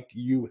just like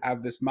you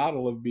have this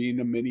model of being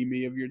a mini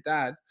me of your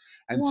dad,"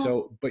 and Yeah.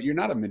 so, but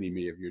you're not a mini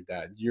me of your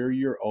dad. You're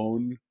your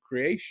own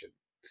creation,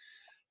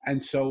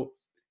 and so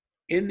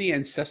in the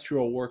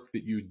ancestral work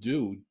that you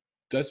do,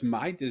 does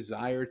my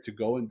desire to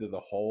go into the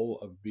hole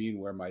of being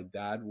where my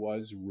dad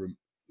was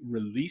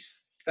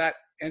release that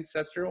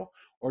ancestral,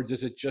 or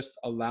does it just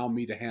allow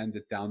me to hand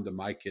it down to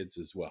my kids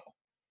as well?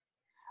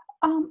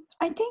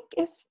 I think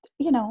if,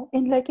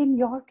 in like in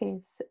your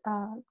case,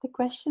 the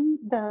question,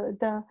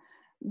 the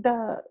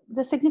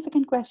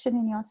significant question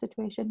in your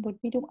situation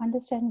would be to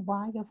understand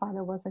why your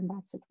father was in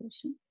that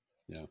situation,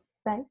 Yeah.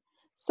 right?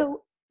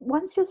 So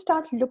once you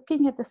start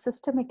looking at the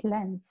systemic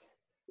lens,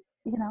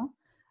 you know,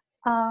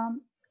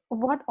 um,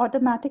 what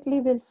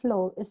automatically will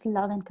flow is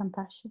love and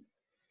compassion.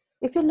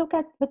 If you look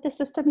at with the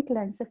systemic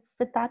lens, if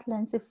with that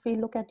lens, if we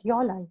look at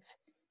your life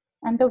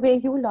and the way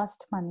you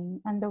lost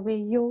money and the way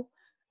you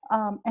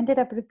ended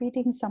up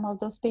repeating some of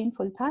those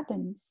painful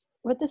patterns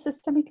with the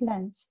systemic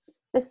lens,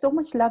 there's so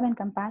much love and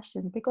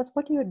compassion because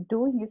what you're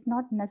doing is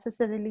not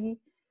necessarily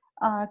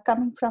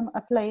coming from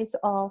a place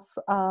of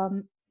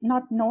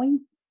not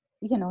knowing,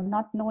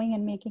 not knowing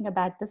and making a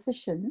bad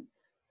decision,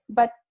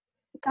 but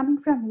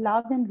coming from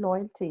love and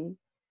loyalty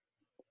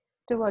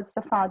towards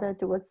the father,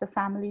 towards the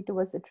family,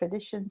 towards the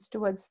traditions,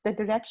 towards the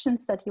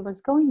directions that he was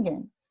going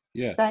in,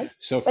 Yeah. right?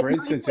 So But for now, if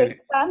instance, you and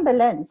expand the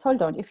lens,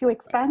 hold on, if you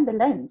expand the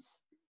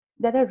lens,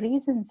 there are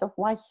reasons of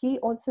why he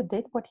also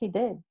did what he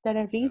did. There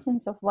are yeah,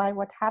 reasons of why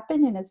what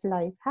happened in his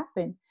life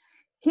happened.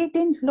 He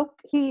didn't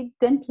look,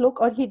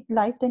 or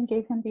life didn't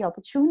give him the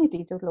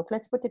opportunity to look.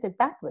 Let's put it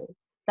that way,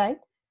 right?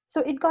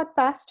 So it got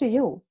passed to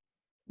you,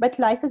 but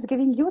life is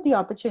giving you the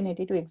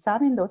opportunity to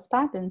examine those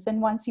patterns.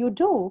 And once you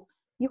do,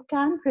 you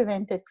can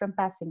prevent it from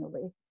passing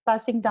away,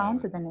 passing got down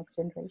it. to the next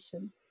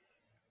generation.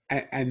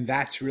 And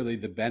that's really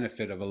the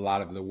benefit of a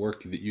lot of the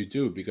work that you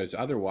do, because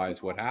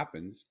otherwise what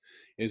happens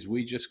is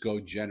we just go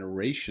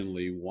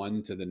generationally,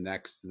 one to the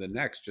next,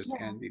 just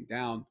Yeah. handing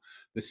down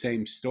the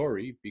same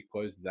story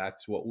because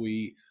that's what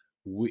we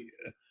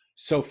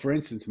so for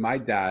instance, my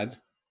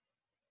dad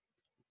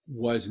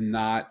was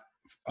not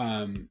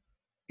um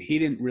he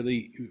didn't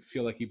really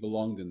feel like he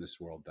belonged in this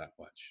world that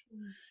much.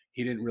 Mm.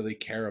 He didn't really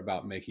care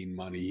about making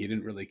money. He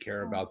didn't really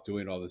care Oh. about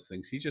doing all those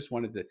things. He just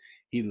wanted to,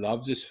 he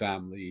loved his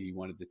family. He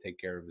wanted to take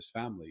care of his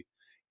family,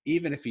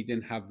 even if he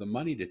didn't have the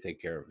money to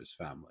take care of his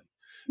family.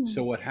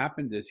 So Mm. what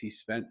happened is he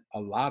spent a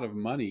lot of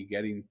money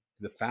getting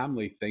the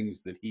family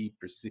things that he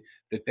perceived,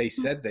 that they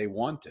said they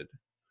wanted.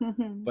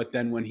 Mm-hmm. But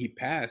then when he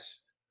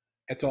passed,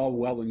 it's all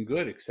well and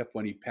good, except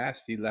when he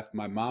passed, he left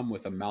my mom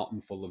with a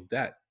mountain full of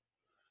debt.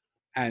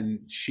 And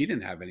she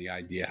didn't have any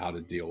idea how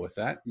to deal with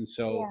that. And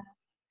so Yeah.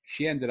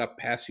 she ended up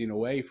passing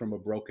away from a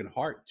broken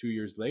heart 2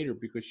 years later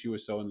because she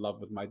was so in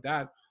love with my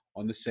dad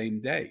on the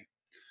same day.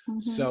 Mm-hmm.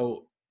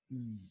 So,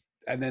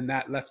 and then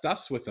that left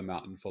us with a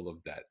mountain full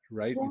of debt,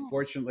 right? Yeah.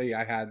 Unfortunately,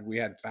 we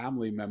had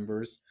family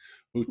members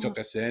who Mm. took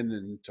us in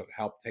and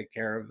helped take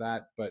care of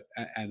that, but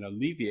and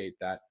alleviate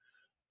that.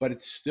 But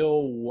it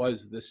still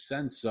was the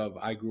sense of,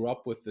 I grew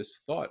up with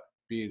this thought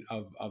being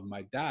of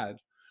my dad,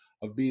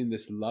 of being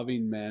this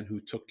loving man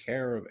who took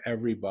care of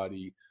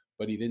everybody,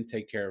 but he didn't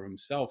take care of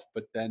himself.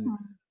 But then Mm.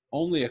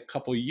 only a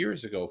couple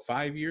years ago,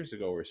 5 years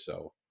ago or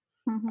so,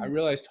 I Mm-hmm.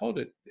 realized, hold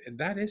it,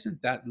 that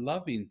isn't that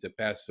loving to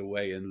pass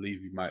away and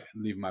leave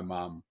my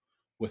mom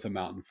with a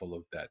mountain full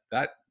of debt.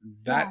 That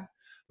Yeah.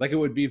 like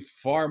it would be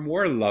far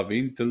more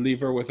loving to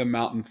leave her with a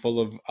mountain full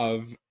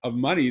of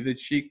money that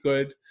she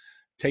could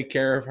take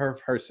care of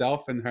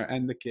herself and her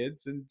and the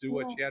kids and do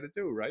what Yeah. she had to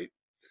do, right?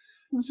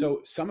 Mm-hmm. So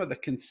some of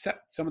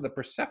the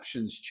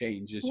perceptions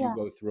change as you Yeah.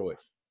 go through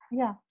it.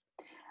 Yeah.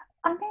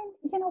 I mean,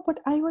 what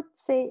I would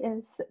say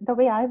is the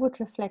way I would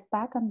reflect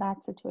back on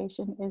that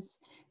situation is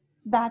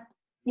that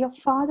your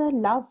father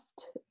loved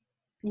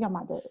your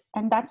mother,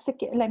 and that's the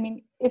I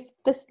mean, if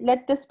this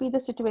let this be the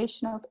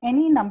situation of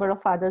any number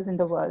of fathers in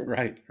the world,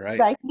 Right, right.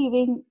 right,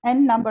 leaving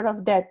n number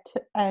of debt,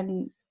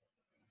 and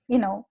you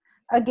know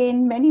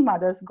again many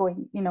mothers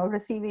going,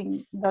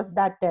 receiving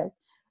that debt.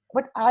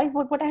 What I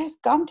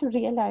have come to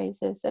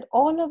realize is that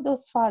all of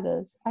those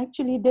fathers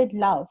actually did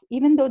love,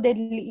 even though they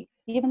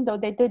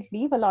did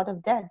leave a lot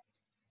of debt.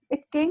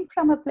 It came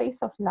from a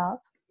place of love,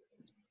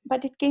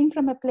 but it came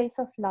from a place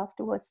of love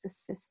towards the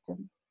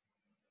system.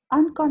 Mm,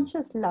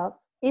 Unconscious love,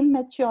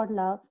 immature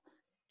love,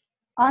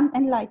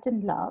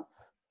 unenlightened love,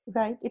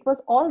 right? It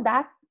was all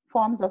that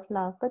forms of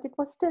love, but it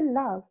was still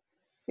love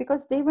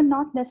because they were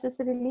not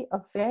necessarily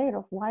aware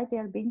of why they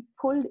are being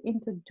pulled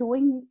into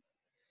doing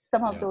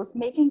yeah,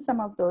 making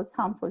some of those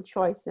harmful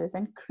choices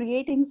and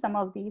creating some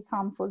of these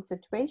harmful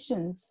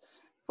situations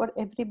for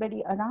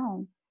everybody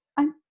around.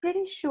 I'm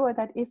pretty sure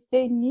that if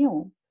they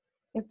knew,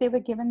 if they were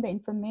given the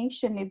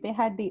information, if they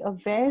had the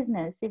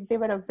awareness, if they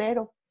were aware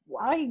of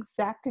why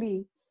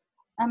exactly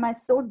am I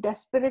so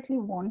desperately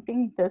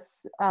wanting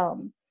this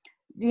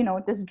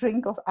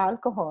drink of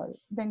alcohol,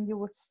 then you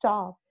would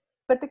stop.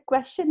 But the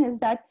question is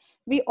that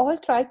we all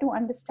try to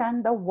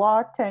understand the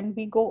what, and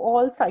we go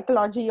all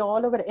psychology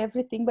all over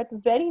everything, but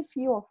very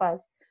few of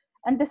us,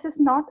 and this is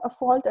not a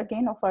fault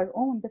again of our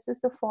own, this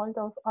is the fault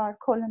of our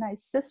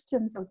colonized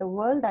systems of the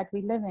world that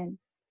we live in.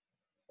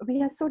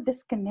 We are so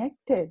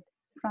disconnected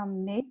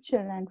from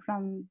nature and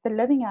from the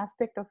living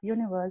aspect of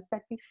universe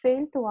that we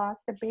fail to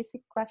ask the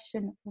basic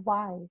question,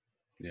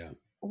 yeah,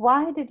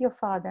 why did your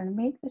father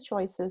make the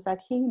choices that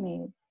he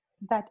made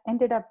that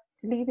ended up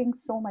leaving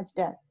so much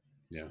debt,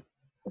 yeah,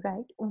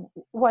 right?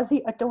 Was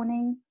he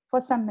atoning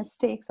for some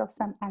mistakes of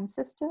some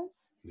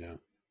ancestors, Yeah.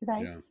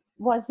 right? Yeah.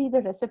 Was he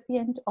the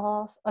recipient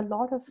of a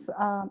lot of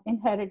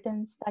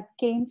inheritance that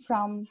came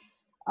from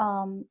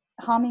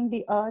harming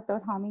the earth or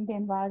harming the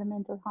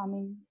environment or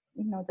harming,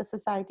 the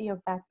society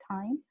of that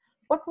time?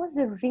 What was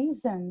the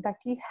reason that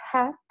he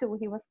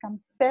was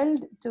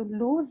compelled to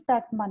lose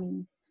that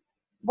money?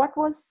 What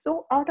was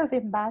so out of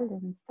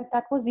imbalance that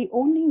that was the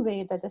only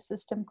way that the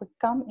system could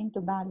come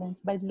into balance,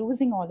 by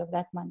losing all of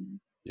that money?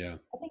 Yeah.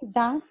 I think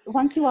that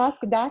once you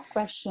ask that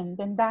question,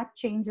 then that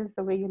changes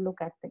the way you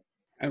look at things.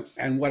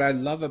 And what I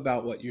love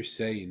about what you're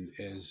saying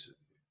is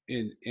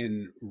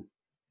in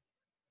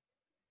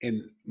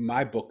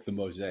my book, The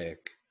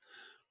Mosaic,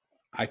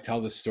 I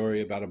tell the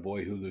story about a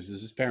boy who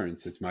loses his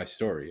parents. It's my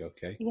story,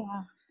 okay?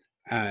 Yeah,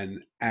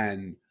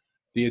 And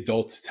the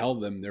adults tell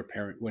them their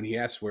parent, when he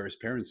asks where his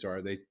parents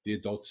are, the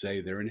adults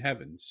say they're in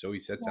heaven. So he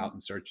sets yeah, out in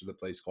search of the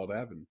place called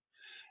heaven.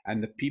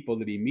 And the people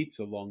that he meets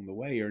along the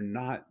way are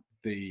not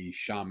the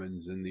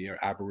shamans and the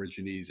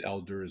aborigines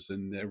elders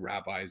and the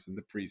rabbis and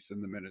the priests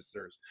and the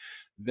ministers.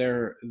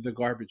 They're the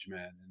garbage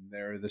man, and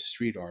they're the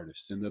street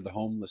artist, and they're the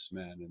homeless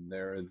man, and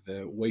they're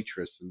the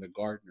waitress and the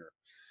gardener.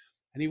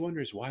 And he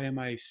wonders, why am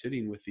I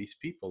sitting with these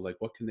people? Like,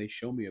 what can they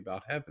show me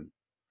about heaven?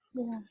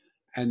 yeah.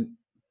 And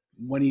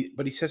but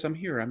he says, I'm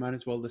here, I might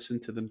as well listen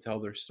to them tell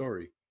their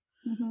story.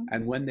 Mm-hmm.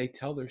 And when they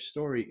tell their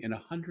story, in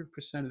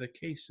 100% of the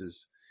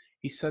cases,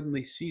 he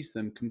suddenly sees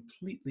them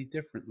completely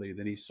differently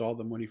than he saw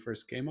them when he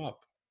first came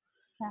up.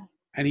 Yeah.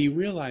 And he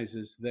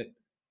realizes that,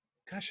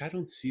 gosh, I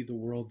don't see the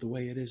world the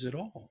way it is at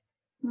all.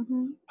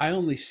 Mm-hmm. I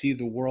only see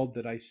the world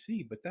that I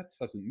see, but that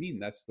doesn't mean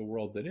that's the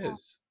world that Yeah.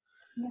 is.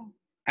 Yeah.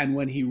 And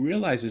when he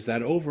realizes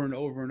that over and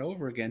over and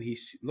over again, he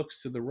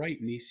looks to the right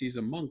and he sees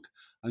a monk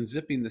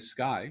unzipping the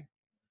sky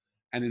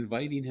and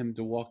inviting him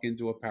to walk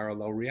into a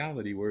parallel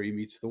reality where he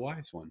meets the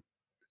wise one.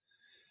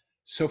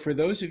 So, for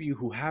those of you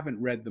who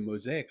haven't read the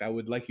Mosaic, I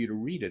would like you to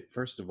read it,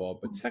 first of all.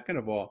 But second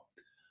of all,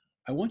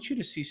 I want you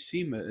to see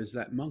Seema as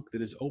that monk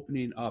that is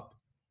opening up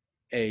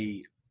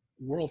a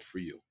world for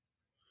you.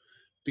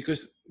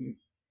 Because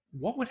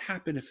what would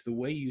happen if the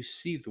way you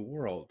see the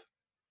world,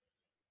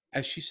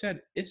 as she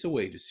said, is a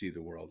way to see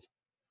the world,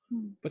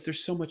 Mm. but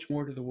there's so much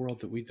more to the world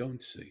that we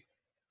don't see?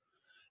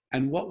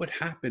 And what would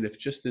happen if,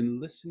 just in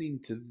listening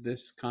to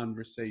this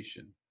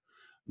conversation,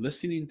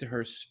 listening to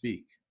her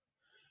speak,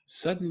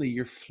 suddenly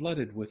you're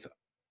flooded with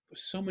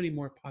so many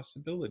more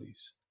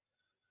possibilities?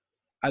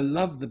 I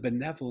love the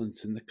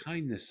benevolence and the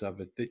kindness of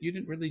it, that you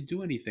didn't really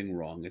do anything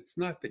wrong. It's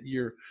not that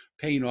you're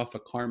paying off a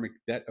karmic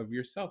debt of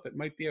yourself. It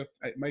might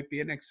be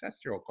an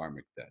ancestral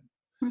karmic debt.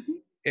 Mm-hmm.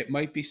 It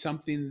might be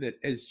something that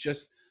is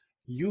just,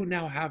 you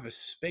now have a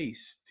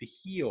space to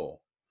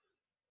heal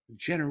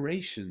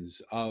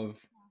generations of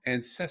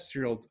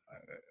ancestral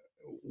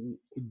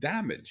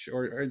damage,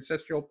 or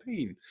ancestral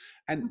pain,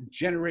 and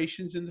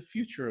generations in the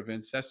future of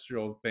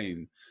ancestral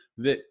pain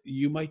that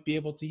you might be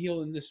able to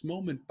heal in this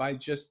moment by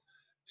just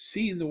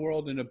seeing the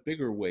world in a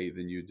bigger way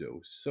than you do.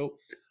 So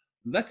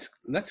let's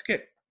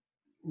get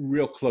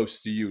real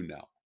close to you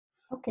now.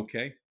 Okay.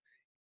 Okay,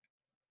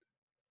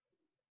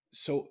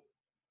 so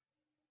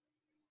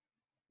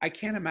I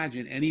can't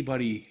imagine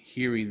anybody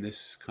hearing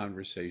this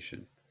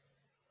conversation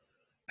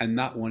and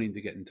not wanting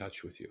to get in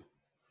touch with you,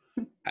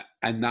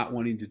 and not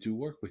wanting to do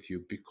work with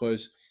you,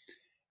 because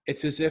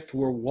it's as if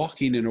we're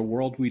walking in a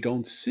world we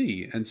don't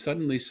see, and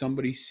suddenly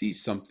somebody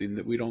sees something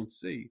that we don't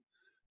see,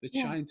 that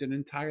Yeah. shines an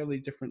entirely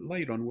different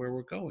light on where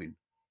we're going.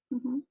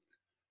 Mm-hmm.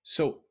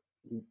 So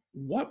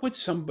what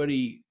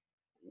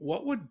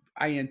would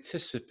I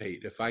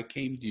anticipate if I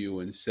came to you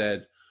and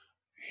said,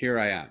 here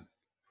I am?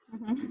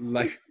 Mm-hmm.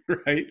 Like,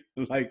 right?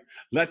 Like,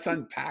 let's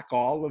unpack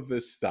all of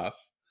this stuff.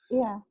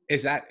 Yeah.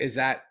 Is that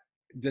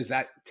does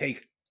that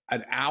take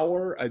an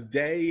hour, a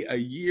day, a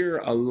year,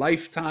 a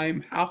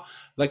lifetime? How,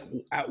 like,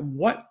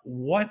 what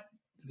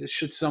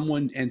should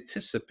someone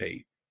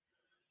anticipate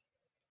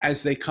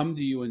as they come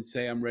to you and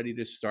say, I'm ready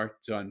to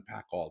start to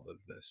unpack all of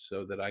this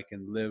so that I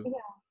can live Yeah.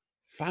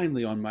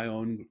 finally on my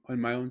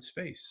own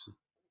space?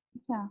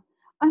 Yeah.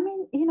 I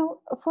mean,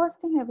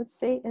 first thing I would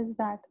say is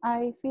that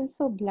I feel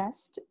so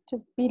blessed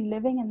to be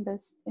living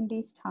in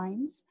these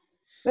times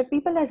where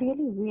people are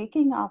really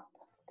waking up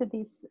to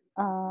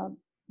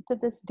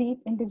this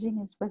deep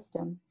indigenous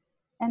wisdom.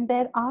 And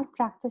there are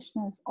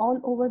practitioners all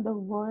over the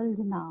world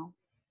now.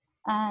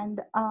 And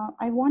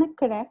I want to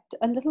correct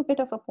a little bit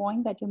of a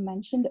point that you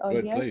mentioned Good,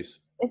 earlier, please.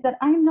 is that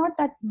I'm not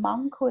that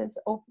monk who is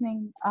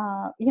opening,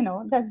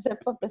 that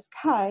zip of the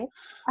sky.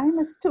 I'm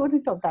a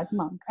student of that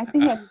monk. I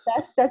think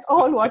that's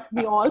all what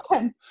we all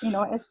can,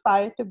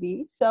 aspire to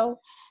be. So,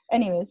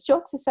 anyways,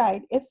 jokes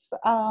aside, if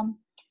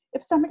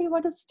somebody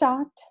were to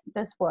start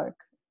this work,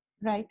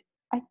 right,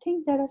 I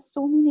think there are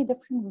so many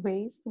different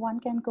ways one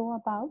can go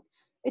about.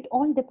 It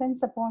all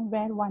depends upon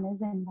where one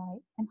is in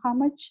life and how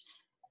much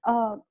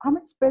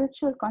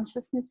spiritual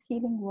consciousness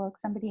healing work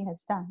somebody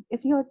has done.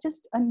 If you're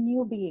just a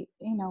newbie,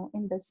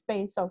 in the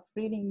space of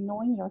really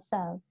knowing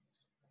yourself,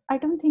 I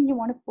don't think you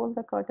want to pull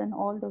the curtain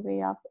all the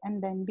way up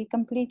and then be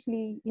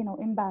completely,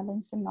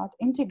 imbalanced and not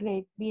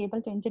be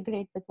able to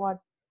integrate with what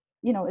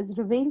is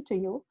revealed to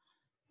you.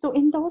 So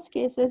in those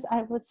cases,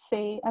 I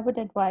would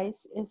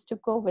advise is to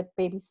go with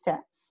baby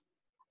steps,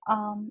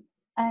 um,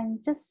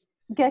 and just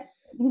get,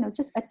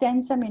 just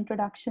attend some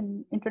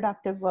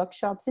introductive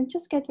workshops and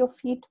just get your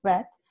feet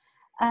wet,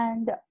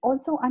 and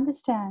also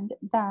understand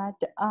that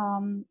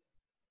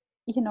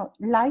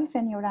life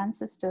and your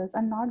ancestors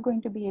are not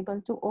going to be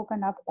able to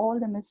open up all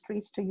the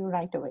mysteries to you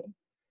right away.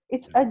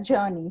 It's Yeah. a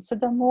journey. So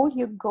the more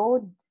you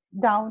go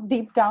down,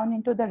 deep down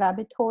into the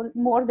rabbit hole,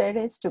 more there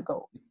is to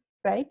go,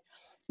 right?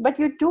 But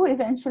you do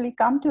eventually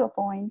come to a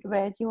point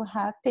where you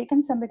have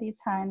taken somebody's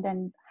hand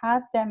and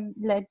have them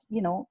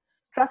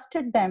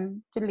trusted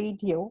them to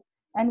lead you.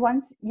 And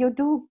once you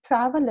do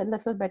travel a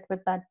little bit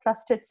with that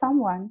trusted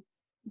someone,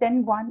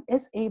 then one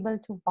is able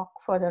to walk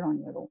further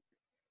on your own.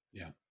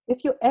 Yeah.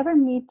 If you ever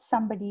meet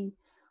somebody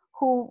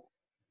who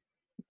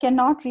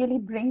cannot really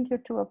bring you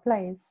to a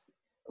place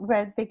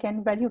where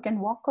you can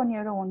walk on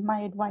your own,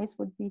 my advice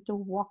would be to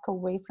walk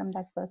away from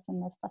that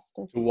person as fast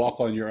as To you can. walk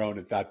on your own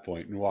at that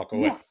point and walk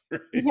away. Yes,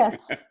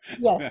 yes,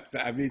 yes.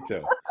 Me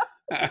too.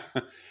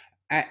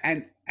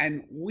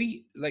 And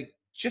we, like,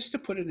 just to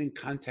put it in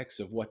context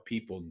of what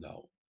people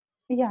know,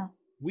 Yeah,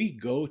 we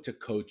go to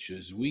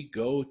coaches, we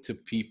go to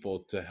people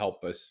to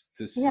help us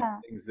to see yeah,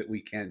 things that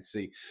we can't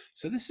see.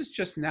 So this is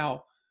just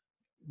now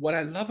what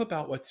I love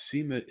about what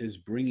Seema is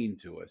bringing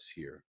to us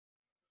here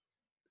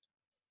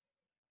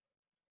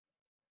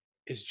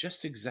is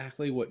just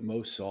exactly what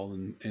Mo saw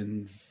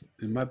in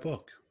my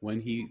book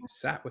when he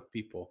sat with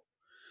people.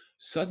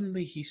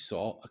 Suddenly he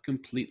saw a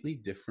completely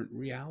different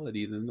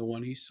reality than the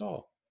one he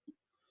saw.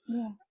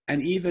 yeah,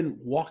 And even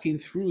walking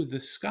through the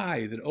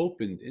sky that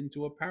opened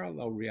into a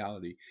parallel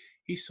reality,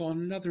 he saw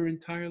another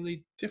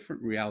entirely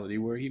different reality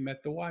where he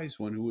met the wise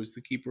one who was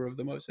the keeper of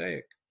the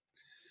mosaic.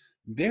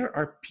 There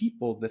are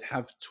people that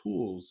have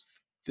tools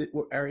that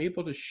are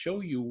able to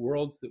show you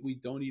worlds that we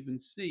don't even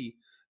see,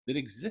 that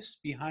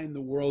exist behind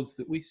the worlds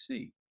that we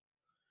see.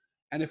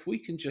 And if we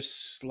can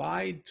just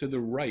slide to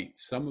the right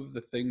some of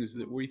the things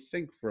that we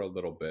think for a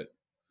little bit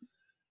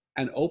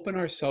and open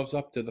ourselves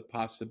up to the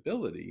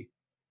possibility,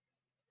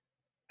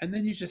 and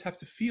then you just have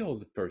to feel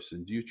the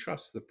person. Do you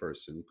trust the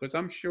person? Because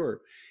I'm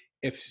sure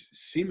if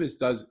Seema's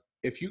does,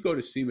 if you go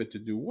to Seema to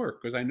do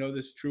work, because I know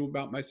this is true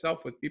about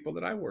myself with people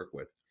that I work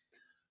with,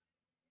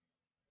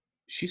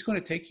 she's going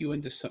to take you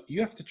into some,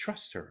 you have to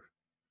trust her,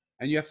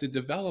 and you have to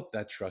develop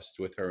that trust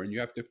with her, and you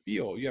have to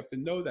feel, you have to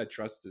know that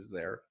trust is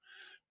there,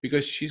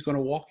 because she's going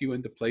to walk you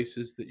into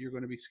places that you're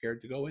going to be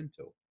scared to go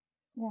into.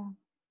 yeah,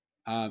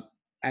 Um,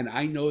 and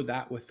I know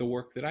that with the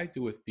work that I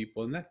do with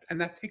people, and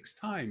that takes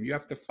time. You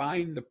have to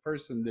find the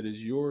person that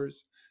is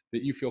yours,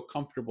 that you feel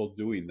comfortable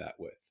doing that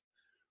with,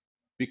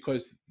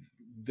 because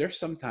there's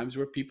sometimes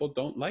where people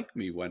don't like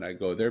me when I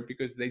go there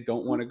because they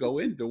don't want to go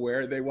into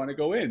where they want to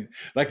go in.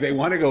 Like they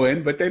want to go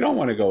in, but they don't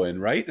want to go in,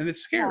 right? And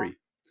it's yeah, scary.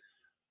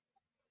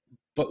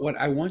 But what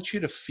I want you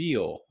to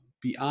feel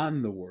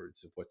beyond the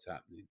words of what's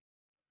happening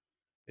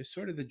is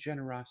sort of the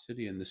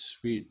generosity and the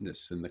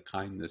sweetness and the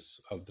kindness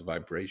of the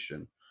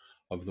vibration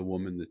of the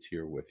woman that's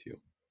here with you.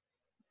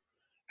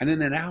 And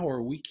in an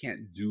hour, we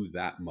can't do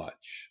that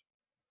much.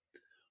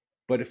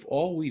 But if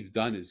all we've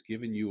done is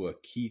given you a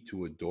key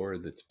to a door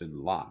that's been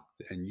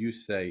locked, and you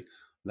say,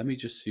 let me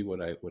just see what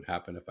would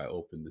happen if I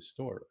open this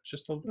door,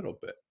 just a little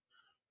bit,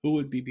 who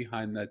would be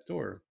behind that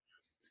door?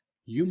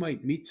 You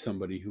might meet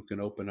somebody who can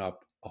open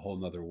up a whole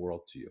nother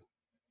world to you.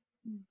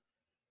 mm,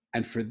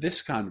 And for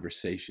this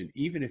conversation,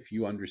 even if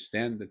you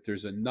understand that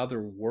there's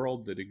another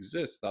world that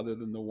exists other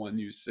than the one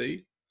you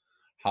see,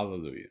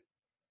 hallelujah,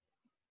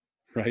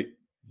 right?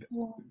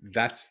 yeah.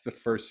 That's the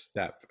first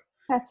step,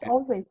 That's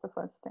always the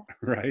first step.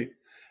 right?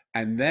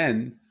 And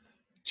then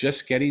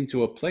just getting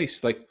to a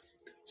place like,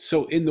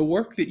 so in the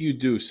work that you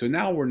do, so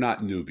now we're not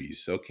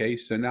newbies, okay?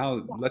 So now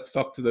Yeah. let's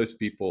talk to those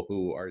people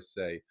who are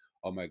say,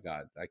 oh my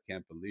God, I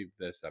can't believe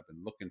this. I've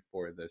been looking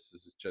for this.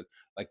 This is just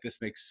like,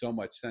 this makes so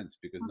much sense,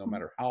 because no Mhm.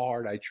 matter how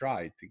hard I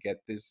try to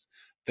get this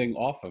thing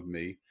off of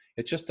me,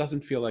 it just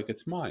doesn't feel like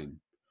it's mine.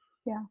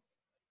 Yeah.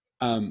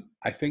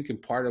 I think in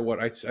part of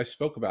what I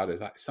spoke about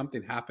is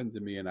something happened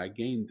to me, and I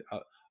gained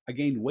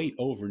weight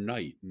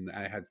overnight, and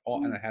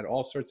Mm. I had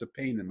all sorts of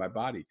pain in my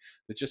body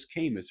that just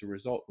came as a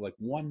result. Like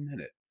 1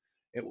 minute,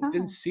 it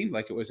didn't Ah. seem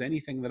like it was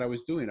anything that I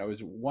was doing. I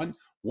was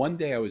one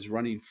day I was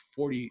running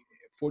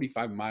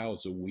 45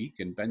 miles a week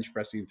and bench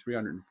pressing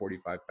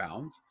 345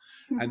 pounds,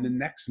 and the Mhm.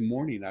 next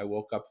morning I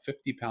woke up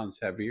 50 pounds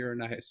heavier,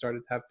 and I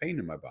started to have pain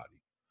in my body.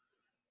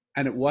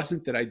 And it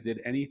wasn't that I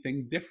did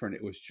anything different.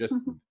 It was just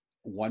Mhm.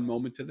 one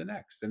moment to the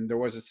next. And there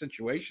was a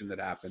situation that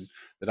happened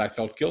that I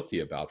felt guilty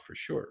about, for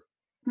sure.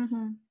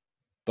 Mhm.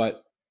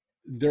 But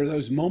there are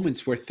those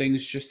moments where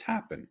things just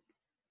happen.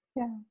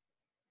 Yeah.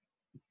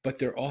 But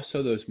there are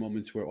also those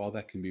moments where all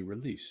that can be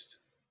released.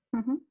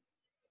 Mhm.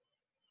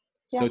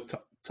 So Yeah.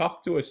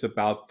 talk to us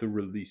about the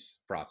release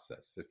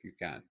process, if you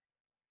can.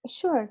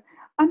 Sure.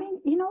 I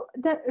mean,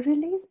 the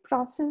release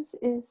process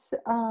is,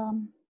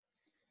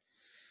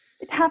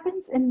 it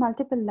happens in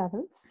multiple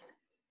levels.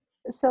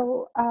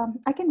 So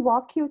I can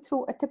walk you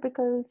through a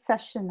typical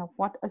session of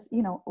what a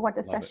Love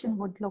it. session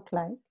would look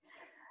like.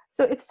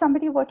 So if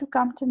somebody were to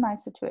come to my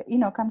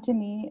situation, come to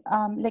me,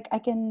 like I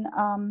can,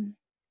 I'm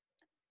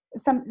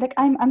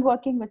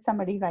working with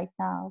somebody right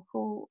now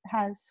who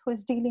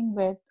is dealing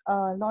with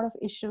a lot of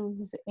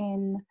issues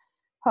in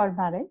her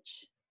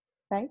marriage,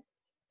 right?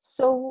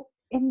 So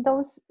in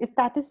those, if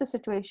that is the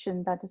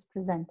situation that is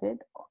presented,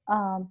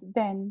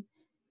 then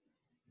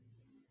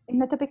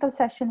in a typical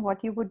session,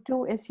 what you would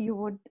do is you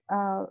would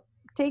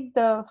take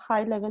the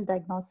high level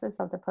diagnosis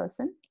of the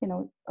person,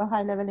 a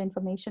high level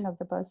information of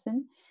the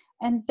person,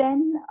 and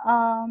then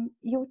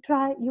you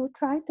try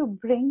to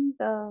bring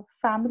the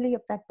family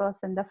of that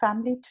person, the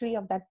family tree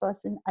of that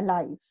person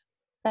alive,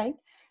 right?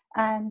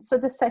 And so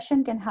the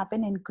session can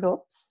happen in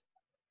groups,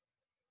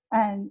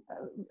 and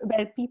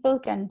where people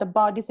can, the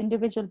bodies,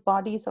 individual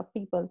bodies of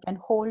people can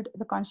hold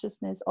the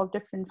consciousness of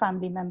different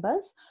family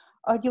members,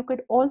 or you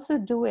could also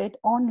do it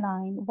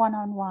online,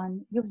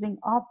 one-on-one, using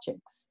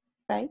objects,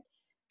 right?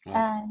 Oh,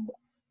 And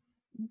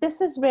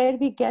this is where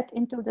we get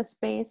into the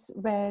space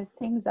where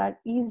things are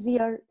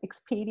easier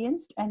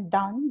experienced and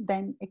done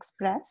than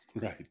expressed,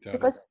 right. Totally.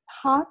 because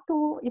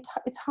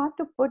it's hard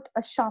to put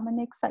a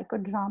shamanic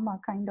psychodrama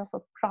kind of a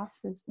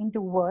process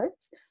into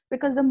words,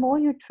 because the more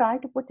you try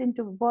to put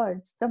into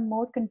words, the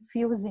more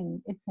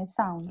confusing it may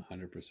sound.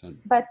 100%.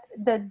 But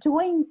the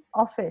doing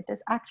of it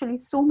is actually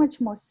so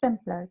much more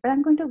simpler. But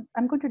I'm going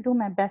to do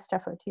my best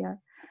effort here.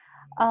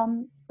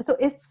 So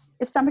if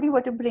somebody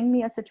were to bring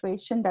me a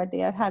situation that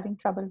they are having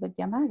trouble with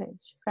their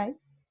marriage, right?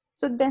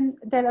 So then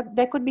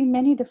there could be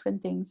many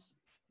different things,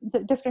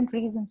 the different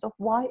reasons of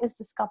why is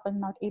this couple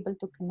not able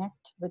to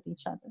connect with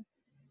each other,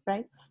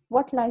 right?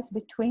 What lies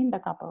between the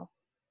couple?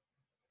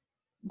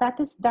 That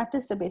is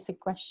the basic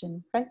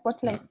question, right?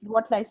 Yeah.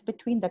 What lies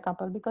between the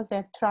couple? Because they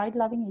have tried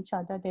loving each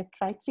other, they've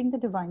tried seeing the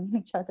divine in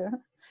each other,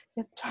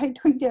 they've tried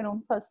doing their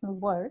own personal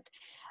work,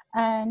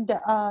 and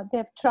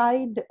they've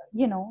tried,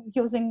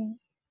 using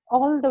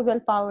all the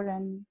willpower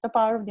and the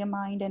power of their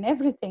mind and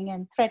everything,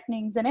 and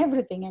threatenings and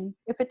everything, and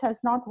if it has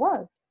not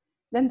worked,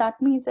 then that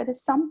means there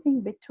is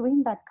something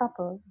between that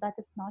couple that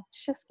is not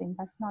shifting,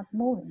 that's not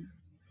moving.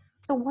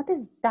 So what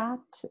is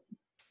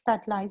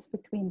that lies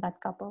between that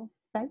couple,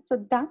 right?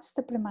 So that's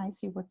the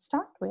premise you would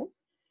start with,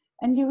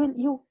 and you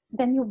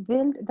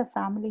build the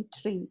family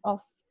tree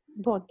of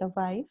both the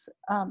wife,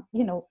 of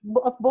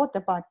both the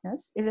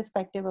partners,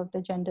 irrespective of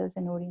the genders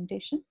and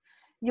orientation.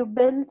 You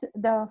build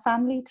the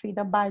family tree,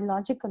 the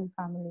biological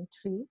family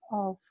tree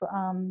of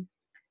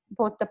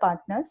both the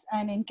partners,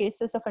 and in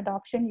cases of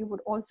adoption, you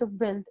would also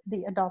build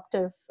the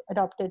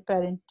adopted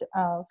parent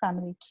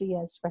family tree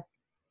as well.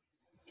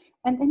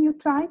 And then you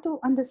try to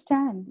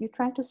understand, you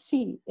try to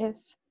see if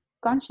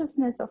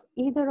consciousness of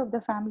either of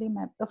the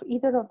of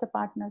either of the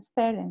partner's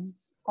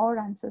parents or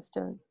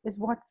ancestors is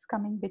what's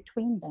coming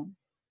between them.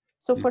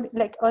 So Mm. for,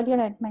 like earlier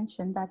I had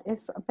mentioned, that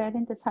if a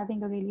parent is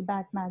having a really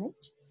bad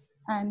marriage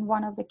and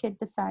one of the kid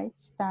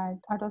decides that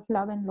out of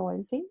love and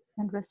loyalty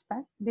and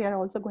respect, they are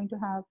also going to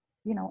have,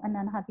 an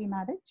unhappy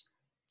marriage,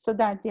 so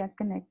that they are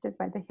connected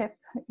by the hip,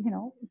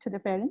 to the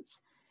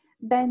parents,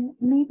 then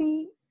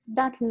maybe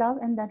that love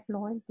and that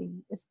loyalty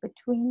is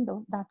between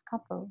that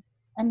couple.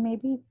 And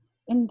maybe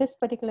in this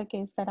particular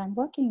case that I'm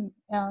working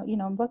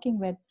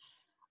with,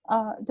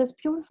 this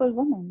beautiful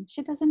woman,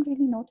 she doesn't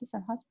really notice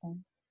her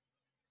husband.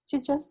 She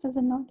just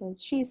doesn't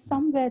notice. She is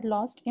somewhere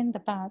lost in the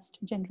past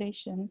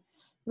generation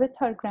with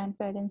her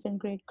grandparents and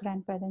great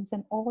grandparents,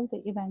 and all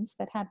the events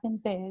that happened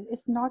there,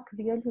 is not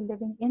really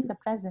living in the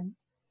present,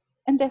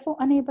 and therefore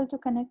unable to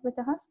connect with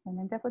the husband,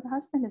 and therefore the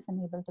husband is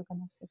unable to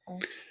connect with her.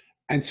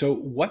 And so,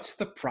 what's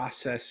the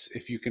process,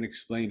 if you can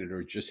explain it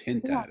or just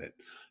hint Yeah, at it,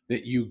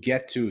 that you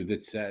get to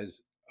that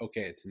says,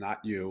 okay, it's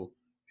not you,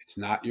 it's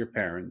not your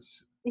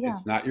parents, yeah,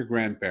 it's not your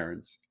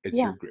grandparents,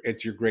 yeah,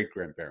 it's your great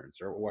grandparents,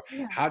 or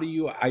yeah. how do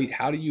you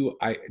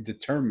I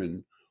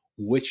determine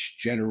which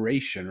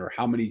generation, or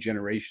how many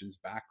generations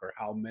back, or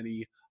how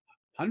many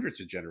hundreds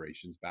of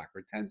generations back,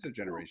 or tens of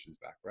generations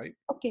back, right?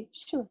 Okay,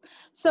 sure.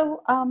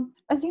 So,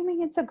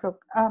 assuming it's a group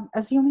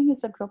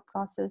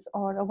process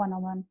or a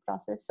one-on-one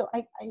process. So,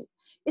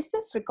 is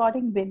this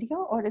recording video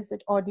or is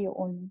it audio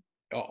only?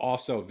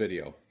 Also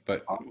video,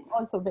 but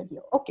Also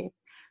video. Okay.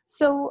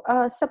 So,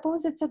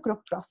 suppose it's a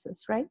group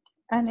process, right?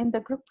 And in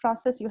the group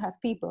process, you have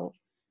people.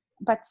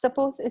 But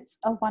suppose it's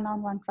a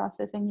one-on-one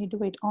process and you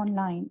do it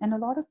online. And a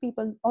lot of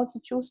people also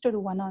choose to do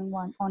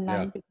one-on-one yeah,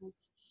 online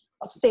because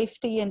of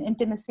safety and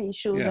intimacy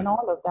issues yeah, and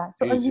all of that.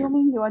 So easier,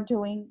 assuming you are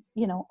doing,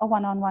 a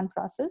one-on-one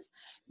process,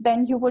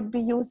 then you would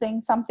be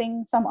using some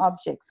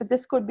object. So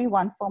this could be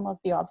one form of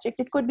the object.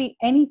 It could be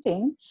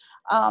anything.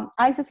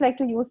 I just like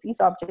to use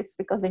these objects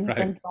because then you right?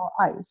 can draw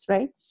eyes,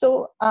 right?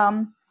 So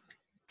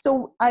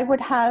I would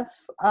have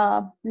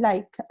I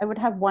would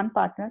have one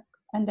partner,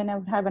 and then I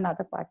would have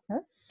another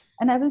partner,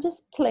 and I will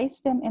just place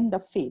them in the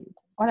field,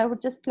 or I would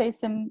just place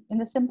them in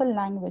the simple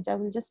language. I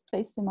will just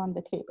place them on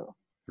the table,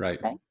 Right.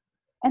 right?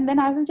 And then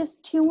I will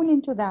just tune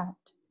into that,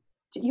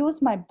 to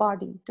use my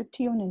body to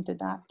tune into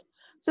that.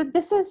 So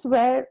this is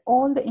where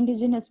all the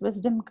indigenous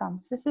wisdom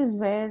comes. This is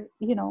where,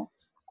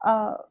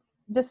 uh,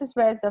 this is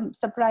where the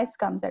surprise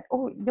comes that,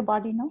 oh, the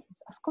body knows.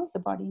 Of course, the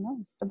body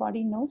knows. The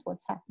body knows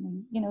what's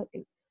happening.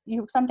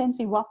 You sometimes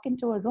we walk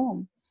into a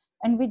room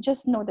and we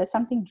just know that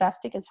something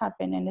drastic has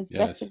happened and it's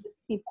best to Yes. just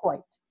keep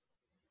quiet.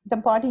 The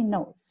body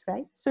knows,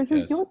 right? So you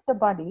Yes. use the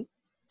body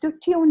to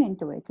tune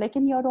into it. Like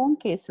in your own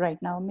case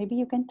right now, maybe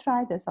you can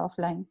try this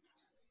offline.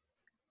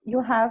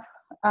 You have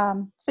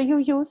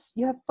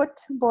you have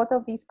put both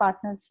of these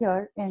partners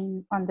here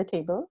in on the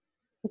table,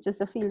 which is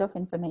a field of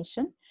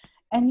information,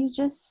 and you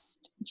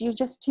just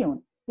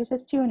tune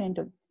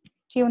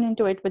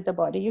into it with the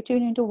body. You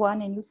tune into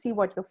one and you see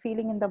what you're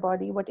feeling in the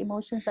body, what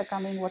emotions are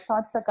coming, what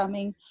thoughts are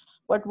coming,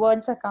 what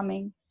words are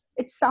coming.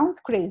 It sounds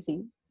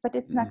crazy, but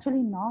it's Mm.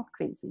 actually not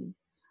crazy.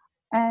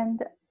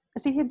 And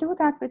so you do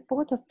that with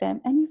both of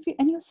them, and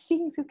you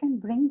see if you can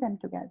bring them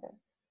together.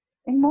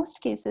 In most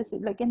cases,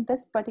 like in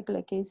this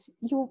particular case,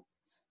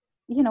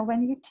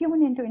 when you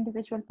tune into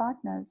individual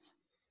partners,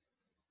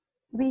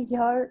 we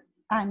hear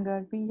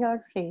anger, we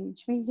hear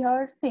rage, we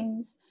hear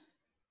things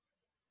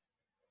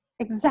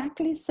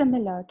exactly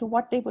similar to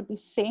what they would be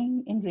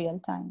saying in real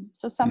time.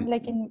 So some,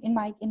 like in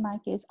my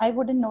case, I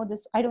wouldn't know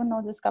this, I don't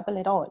know this couple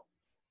at all.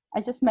 I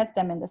just met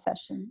them in the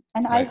session,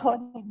 and I Right.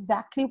 heard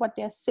exactly what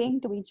they're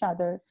saying to each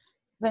other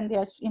when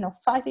they're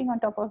fighting on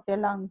top of their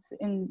lungs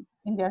in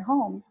their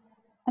home.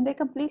 And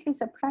they're completely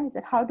surprised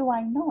at, how do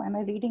I know? Am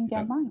I reading their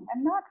Yeah. mind?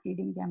 I'm not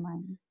reading their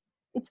mind.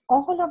 It's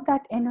all of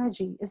that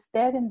energy is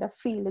there in the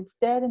field. It's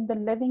there in the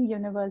living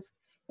universe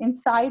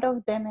inside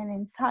of them and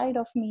inside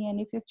of me. And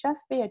if you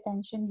just pay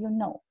attention, you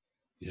know.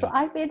 So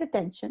Yeah. I paid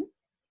attention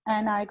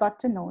and I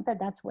got to know that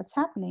that's what's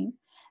happening.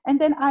 And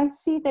then I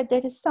see that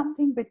there is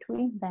something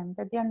between them,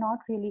 that they are not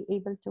really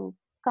able to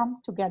come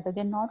together.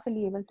 They're not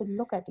really able to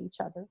look at each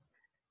other.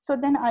 So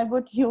then I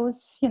would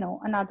use,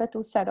 another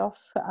two set of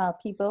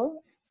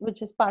people,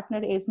 which is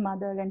partner A's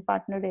mother and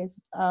partner A's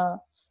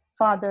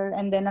father,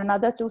 and then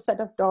another two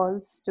set of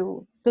dolls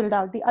to build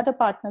out the other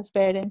partner's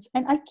parents.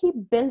 And I keep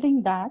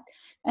building that,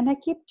 and I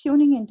keep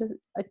tuning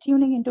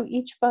into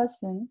each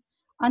person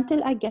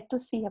until I get to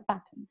see a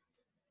pattern,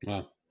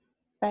 Wow.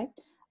 right?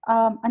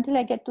 Until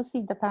I get to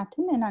see the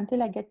pattern, and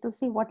until I get to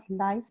see what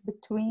lies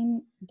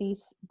between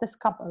this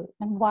couple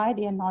and why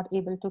they are not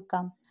able to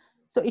come.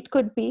 So it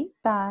could be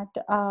that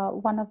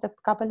one of the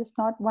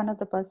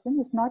person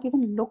is not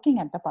even looking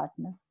at the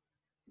partner,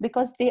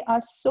 because they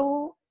are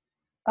so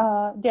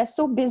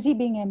busy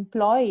being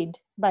employed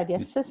by their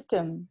Mm.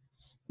 system.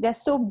 They're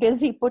so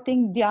busy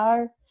putting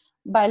their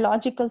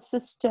biological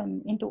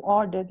system into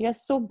order. They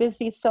are so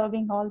busy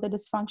serving all the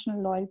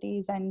dysfunctional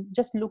loyalties and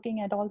just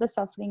looking at all the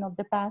suffering of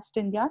the past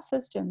in their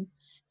system,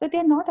 that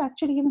they're not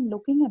actually even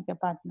looking at their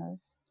partner.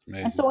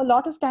 And Amazing. so a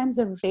lot of times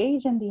the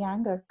rage and the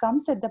anger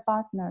comes at the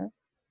partner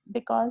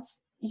because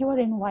you are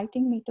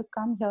inviting me to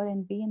come here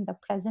and be in the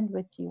present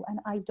with you, and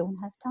I don't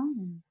have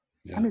time.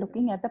 Yeah. I'm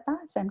looking at the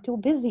past. I'm too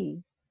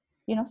busy.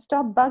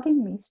 Stop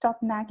bugging me, stop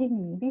nagging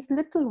me. These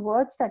little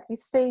words that we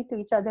say to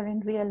each other in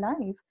real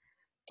life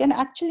can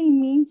actually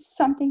mean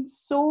something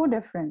so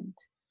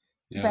different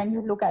Yeah. when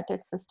you look at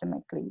it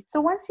systemically.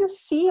 So once you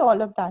see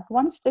all of that,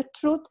 once the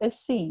truth is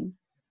seen,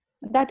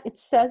 that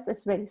itself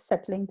is very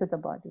settling to the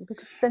body,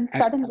 because then And,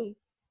 suddenly,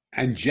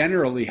 and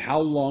generally, how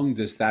long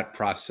does that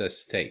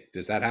process take?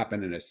 Does that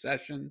happen in a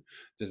session?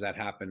 Does that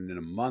happen in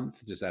a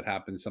month? Does that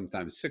happen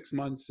sometimes 6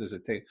 months? Does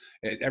it take?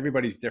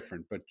 Everybody's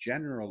different, but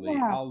generally,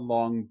 yeah. how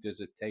long does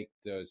it take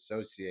to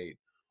associate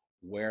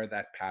where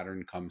that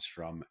pattern comes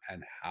from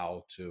and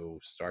how to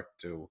start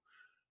to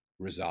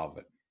resolve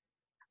it?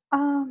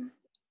 Um,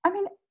 I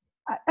mean,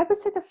 I would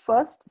say the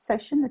first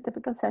session, a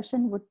typical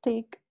session, would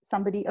take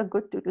somebody a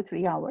good 2 to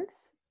 3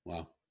 hours.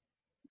 Wow.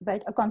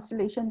 Right? A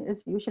constellation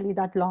is usually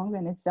that long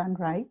when it's done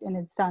right, and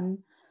it's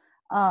done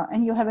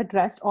and you have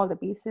addressed all the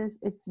pieces.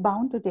 It's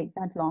bound to take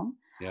that long.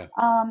 Yeah.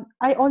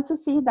 I also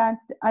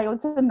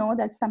know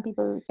that some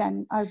people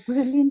are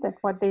brilliant at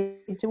what they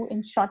do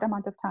in short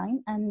amount of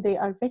time, and they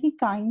are very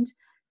kind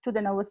to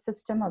the nervous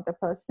system of the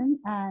person,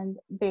 and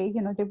they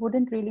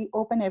wouldn't really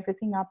open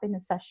everything up in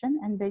a session,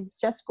 and they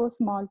just go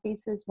small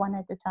pieces one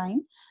at a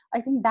time.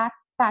 I think that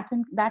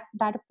pattern, that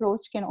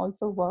approach can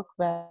also work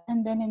well,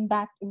 and then in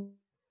that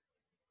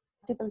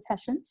multiple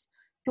sessions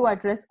to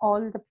address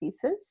all the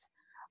pieces.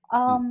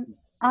 Mm.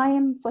 I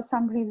am, for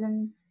some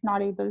reason,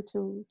 not able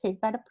to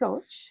take that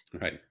approach.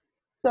 Right.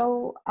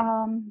 So,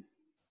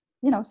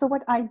 so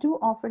what I do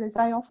offer is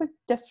I offer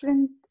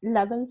different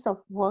levels of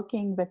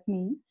working with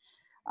me.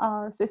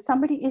 So if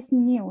somebody is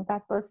new,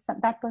 that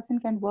person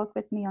can work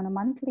with me on a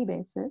monthly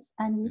basis,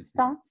 and we Mhm.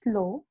 start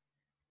slow,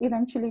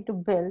 eventually to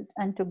build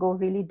and to go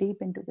really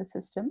deep into the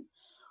system.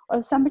 Or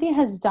if somebody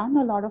has done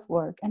a lot of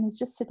work and is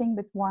just sitting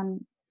with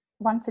one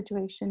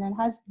situation and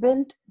has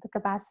built the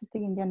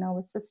capacity in their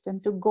nervous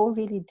system to go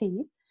really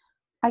deep,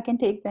 I can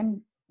take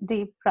them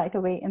deep right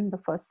away in the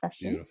first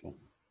session. Beautiful.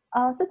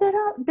 So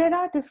there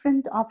are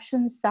different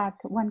options that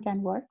one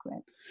can work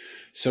with.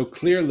 So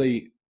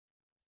clearly,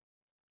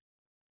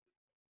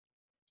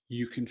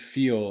 you can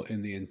feel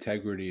in the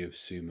integrity of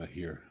Seema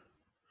here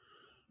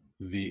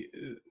the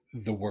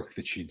the work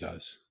that she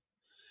does,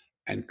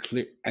 and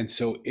clear. And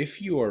so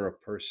if you are a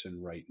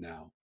person right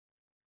now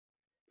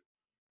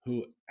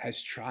who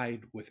has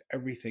tried with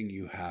everything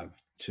you have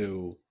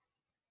to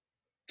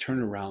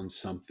turn around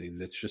something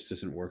that just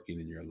isn't working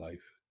in your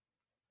life,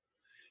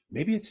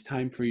 maybe it's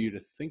time for you to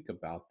think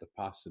about the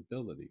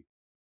possibility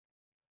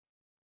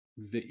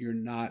that you're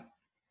not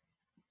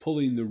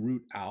pulling the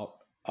root out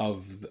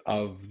of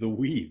the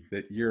weed,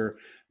 that you're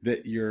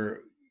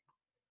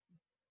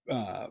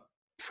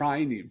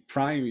prying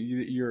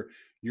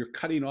you're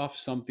cutting off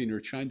something or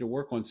trying to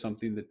work on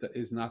something that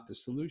is not the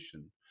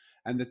solution,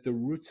 and that the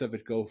roots of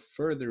it go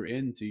further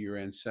into your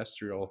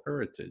ancestral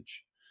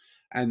heritage,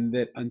 and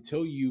that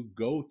until you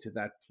go to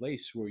that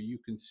place where you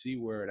can see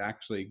where it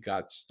actually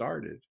got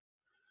started,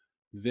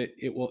 that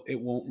it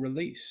won't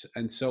release.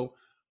 And so,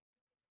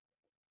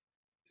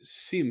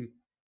 Sim,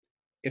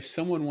 if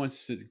someone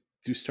wants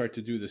to start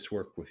to do this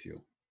work with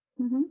you,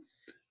 Mm-hmm.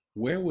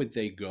 where would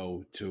they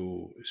go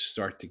to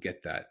start to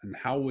get that, and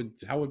how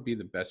would be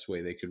the best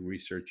way they could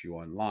research you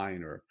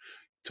online or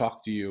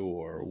talk to you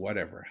or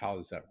whatever? How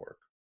does that work?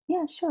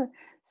 Yeah, sure.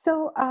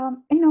 So,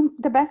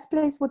 the best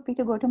place would be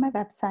to go to my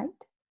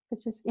website,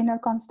 which is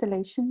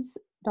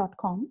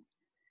innerconstellations.com.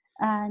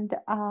 And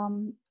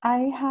I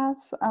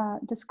have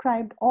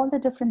described all the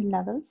different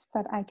levels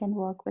that I can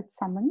work with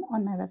someone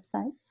on my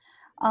website.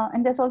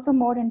 And there's also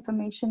more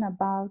information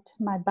about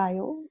my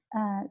bio.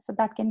 So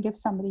that can give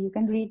somebody, you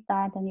can read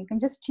that and you can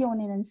just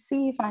tune in and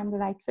see if I'm the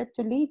right fit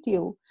to lead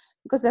you,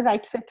 because the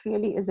right fit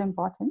really is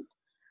important.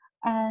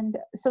 And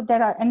so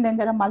then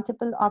there are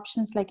multiple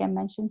options. Like I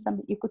mentioned,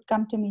 you could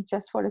come to me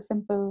just for a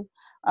simple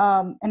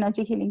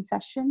energy healing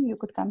session. You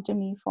could come to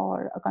me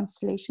for a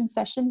constellation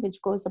session,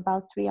 which goes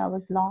about 3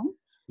 hours long.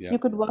 Yeah. You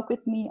could work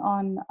with me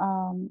on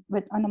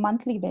a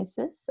monthly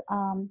basis.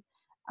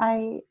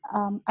 I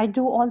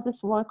do all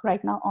this work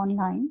right now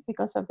online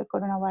because of the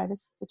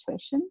coronavirus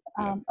situation.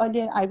 Yeah.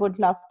 Earlier, I would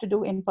love to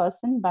do in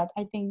person, but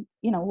I think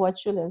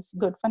virtual is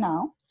good for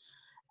now.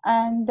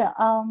 And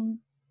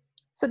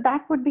so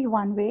that would be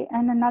one way.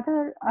 And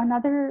another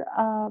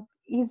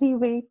easy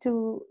way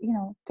to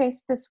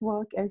taste this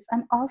work is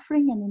I'm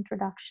offering an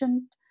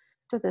introduction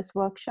to this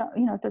workshop,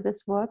 to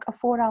this work, a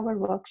 4-hour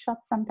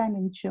workshop sometime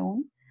in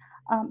June.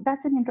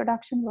 That's an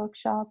introduction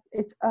workshop.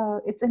 It's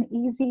an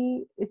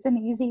easy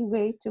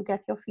way to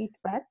get your feet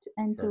wet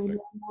and to Perfect.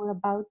 learn more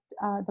about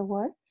the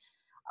work.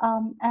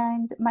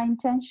 And my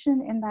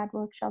intention in that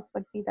workshop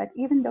would be that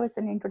even though it's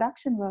an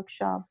introduction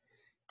workshop,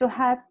 to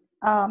have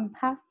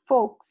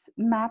folks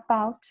map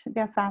out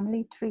their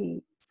family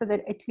tree so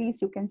that at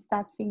least you can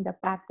start seeing the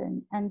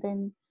pattern. And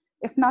then,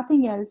 if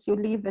nothing else, you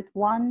leave with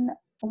one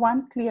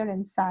clear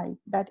insight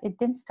that it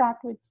didn't start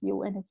with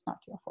you and it's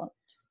not your fault.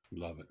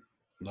 Love it.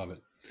 Love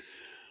it.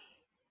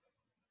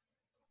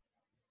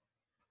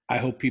 I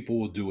hope people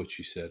will do what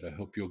she said. I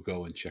hope you'll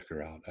go and check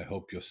her out. I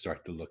hope you'll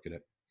start to look at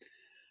it.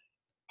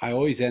 I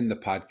always end the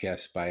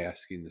podcast by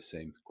asking the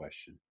same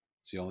question.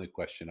 It's the only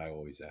question I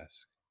always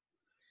ask.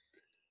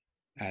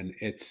 And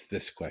it's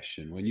this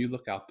question: when you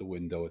look out the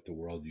window at the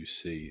world you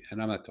see,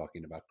 and I'm not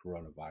talking about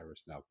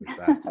coronavirus now,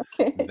 because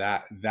Okay.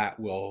 that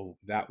will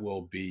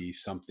be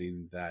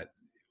something that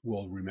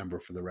we'll remember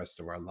for the rest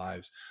of our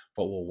lives,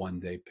 but will one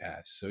day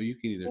pass. So you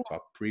can either Yeah,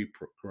 talk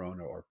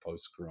pre-corona or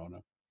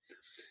post-corona.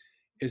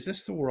 Is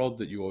this the world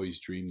that you always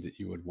dreamed that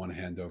you would want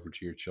to hand over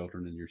to your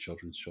children and your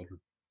children's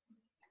children?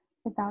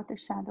 without a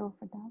shadow of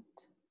a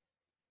doubt.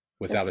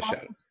 Without a Without,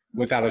 shadow,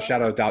 without a without,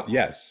 shadow of doubt,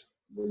 yes.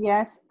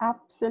 yes,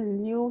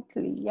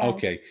 absolutely, yes.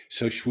 Okay,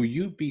 so will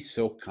you be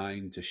so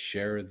kind to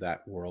share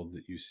that world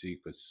that you see?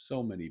 Because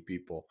so many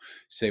people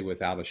say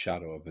without a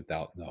shadow of a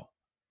doubt, no.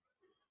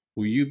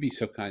 Will you be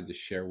so kind to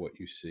share what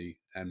you see,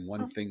 and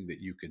one thing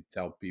that you could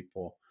tell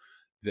people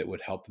that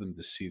would help them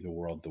to see the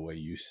world the way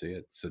you see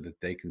it, so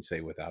that they can say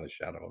without a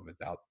shadow of a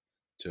doubt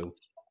too?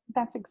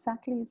 That's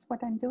exactly is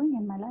what I'm doing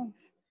in my life.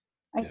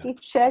 I Yeah,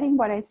 keep sharing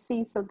what I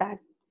see so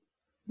that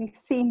we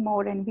see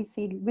more and we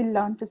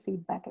learn to see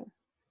better. love it.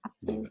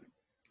 Absolutely.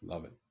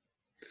 Love it.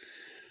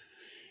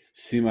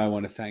 Seema, I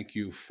want to thank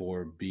you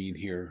for being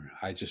here.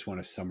 I just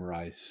want to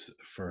summarize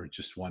for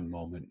just one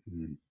moment.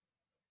 And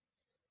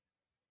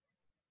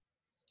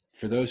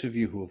for those of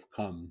you who have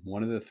come,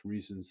 one of the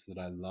reasons that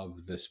I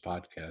love this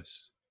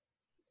podcast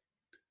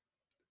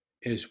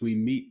is we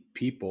meet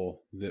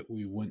people that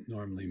we wouldn't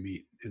normally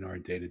meet in our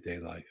day to day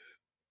life.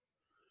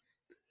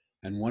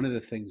 And one of the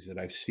things that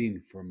I've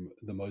seen from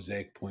the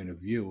Mosaic point of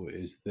view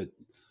is that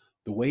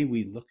the way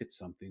we look at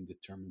something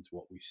determines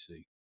what we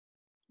see.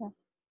 Yeah,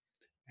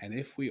 And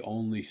if we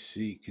only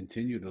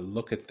continue to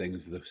look at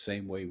things the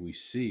same way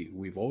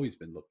we've always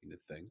been looking at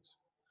things,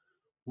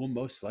 we'll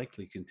most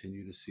likely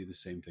continue to see the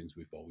same things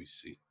we've always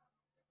seen.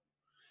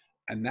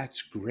 And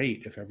that's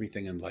great if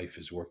everything in life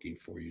is working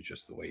for you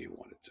just the way you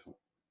want it to.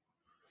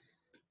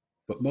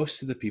 But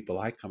most of the people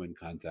I come in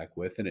contact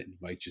with, and it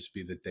might just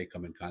be that they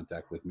come in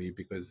contact with me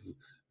because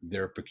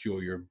they're a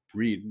peculiar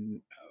breed,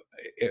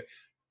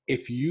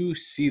 if you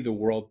see the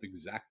world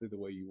exactly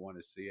the way you want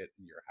to see it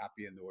and you're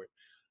happy in the way,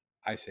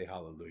 I say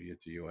hallelujah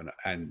to you,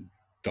 and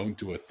don't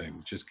do a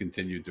thing. Just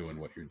continue doing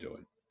what you're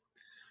doing.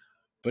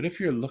 But if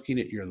you're looking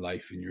at your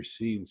life and you're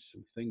seeing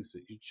some things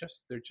that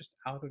they're just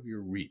out of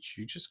your reach,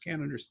 you just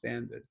can't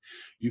understand it.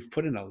 You've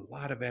put in a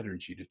lot of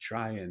energy to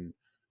try and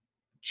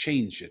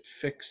change it,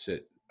 fix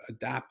it,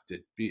 adapt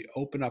it, be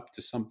open up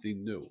to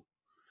something new.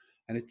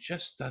 And it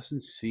just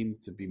doesn't seem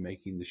to be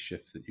making the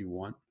shift that you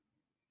want.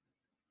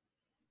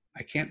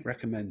 I can't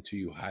recommend to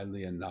you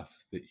highly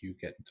enough that you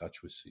get in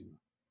touch with Seema,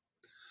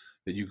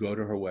 that you go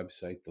to her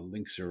website. The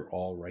links are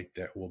all right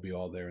there, will be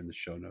all there in the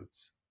show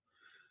notes.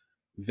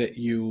 That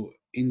you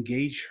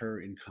engage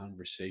her in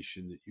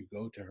conversation, that you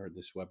go to her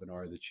this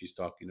webinar that she's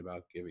talking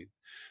about giving,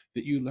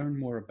 that you learn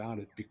more about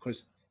it,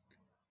 because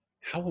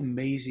how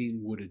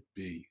amazing would it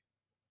be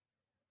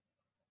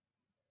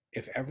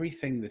if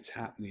everything that's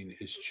happening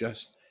is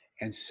just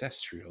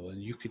ancestral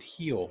and you could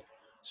heal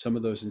some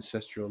of those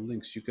ancestral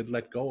links? You could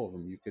let go of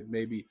them. You could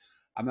maybe,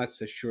 I'm not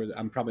so sure that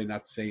I'm probably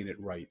not saying it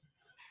right,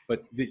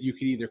 but that you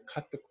could either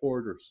cut the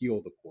cord or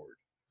heal the cord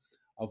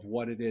of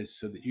what it is,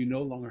 so that you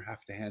no longer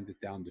have to hand it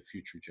down to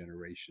future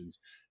generations,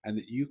 and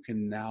that you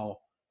can now,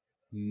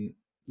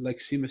 like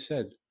Seema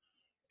said,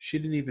 she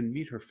didn't even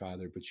meet her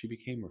father, but she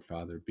became her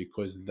father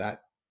because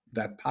that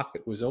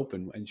pocket was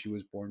open and she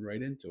was born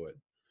right into it.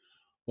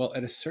 Well,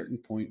 at a certain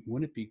point,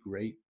 wouldn't it be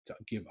great to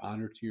give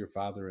honor to your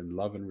father and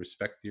love and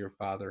respect to your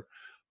father,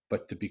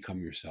 but to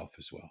become yourself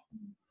as well?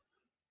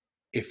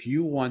 If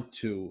you want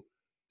to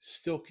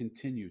still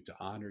continue to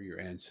honor your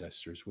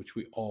ancestors, which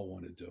we all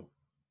want to do,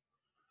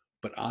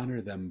 but honor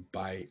them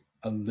by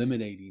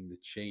eliminating the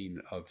chain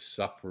of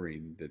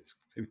suffering that's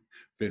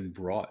been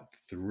brought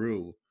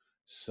through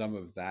some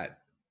of that.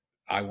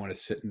 I want to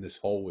sit in this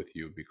hole with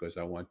you because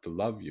I want to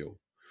love you,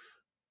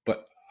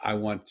 but I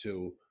want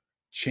to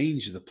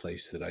change the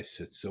place that I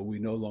sit so we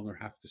no longer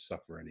have to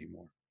suffer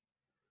anymore.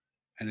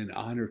 And in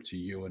honor to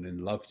you and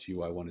in love to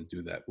you, I want to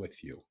do that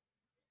with you.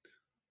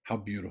 How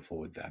beautiful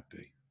would that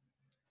be?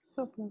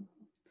 So beautiful.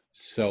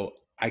 So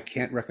I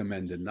can't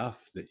recommend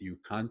enough that you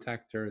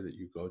contact her, that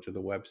you go to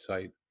the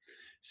website.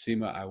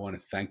 Seema, I want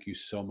to thank you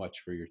so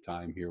much for your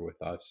time here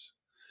with us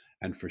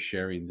and for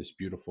sharing this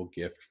beautiful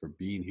gift, for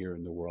being here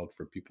in the world,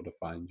 for people to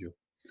find you.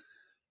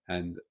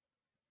 And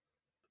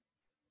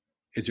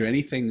is there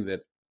anything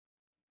that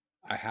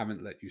I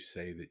haven't let you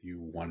say that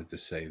you wanted to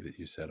say, that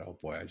you said, oh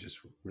boy, I just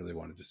really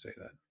wanted to say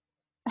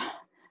that?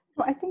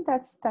 Well, I think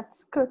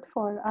that's good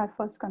for our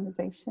first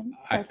conversation.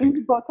 So I I think think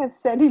we both have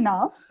said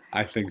enough.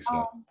 I think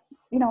so.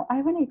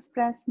 I want to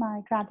express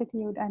my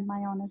gratitude and my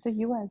honor to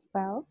you as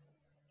well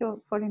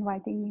for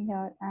inviting me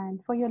here,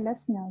 and for your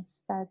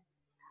listeners,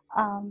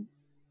 um,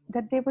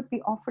 that they would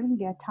be offering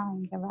their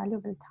time, their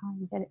valuable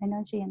time, their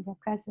energy, and their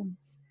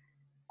presence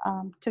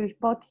to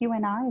both you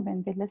and I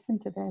when they listen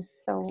to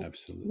this. So,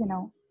 Absolutely.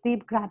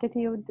 deep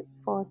gratitude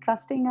for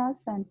trusting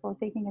us and for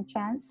taking a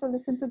chance to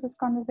listen to this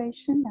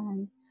conversation.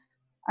 And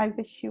I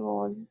wish you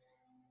all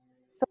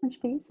so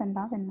much peace and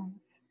love in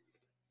life.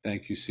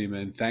 Thank you,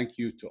 Seema. And thank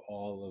you to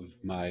all of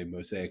my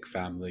Mosaic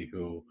family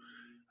who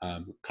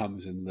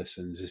comes and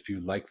listens. If you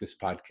like this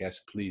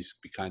podcast, please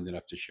be kind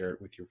enough to share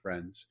it with your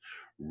friends,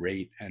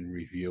 rate and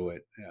review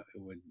it.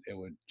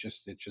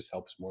 It just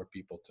helps more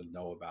people to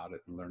know about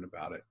it and learn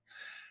about it.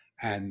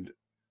 And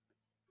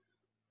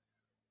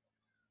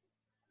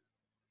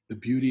the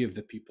beauty of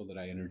the people that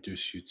I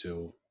introduce you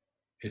to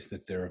is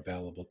that they're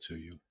available to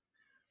you.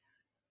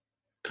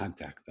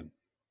 Contact them.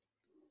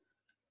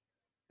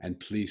 And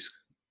please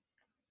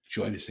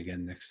join us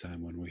again next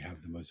time when we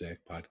have the Mosaic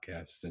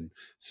podcast, and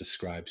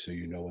subscribe so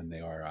you know when they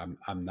are.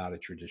 I'm not a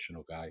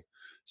traditional guy,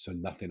 so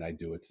nothing I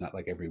do, it's not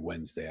like every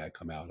Wednesday I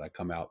come out. I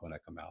come out when I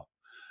come out.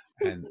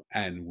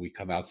 And we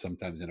come out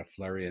sometimes in a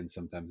flurry and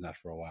sometimes not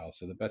for a while.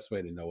 So the best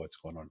way to know what's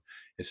going on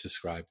is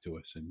subscribe to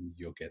us and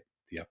you'll get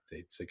the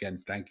updates.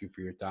 Again, thank you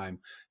for your time.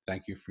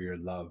 Thank you for your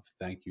love.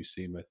 Thank you,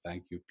 Seema.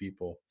 Thank you,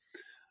 people.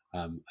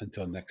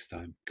 Until next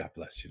time, God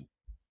bless you.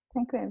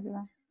 Thank you,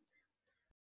 everyone.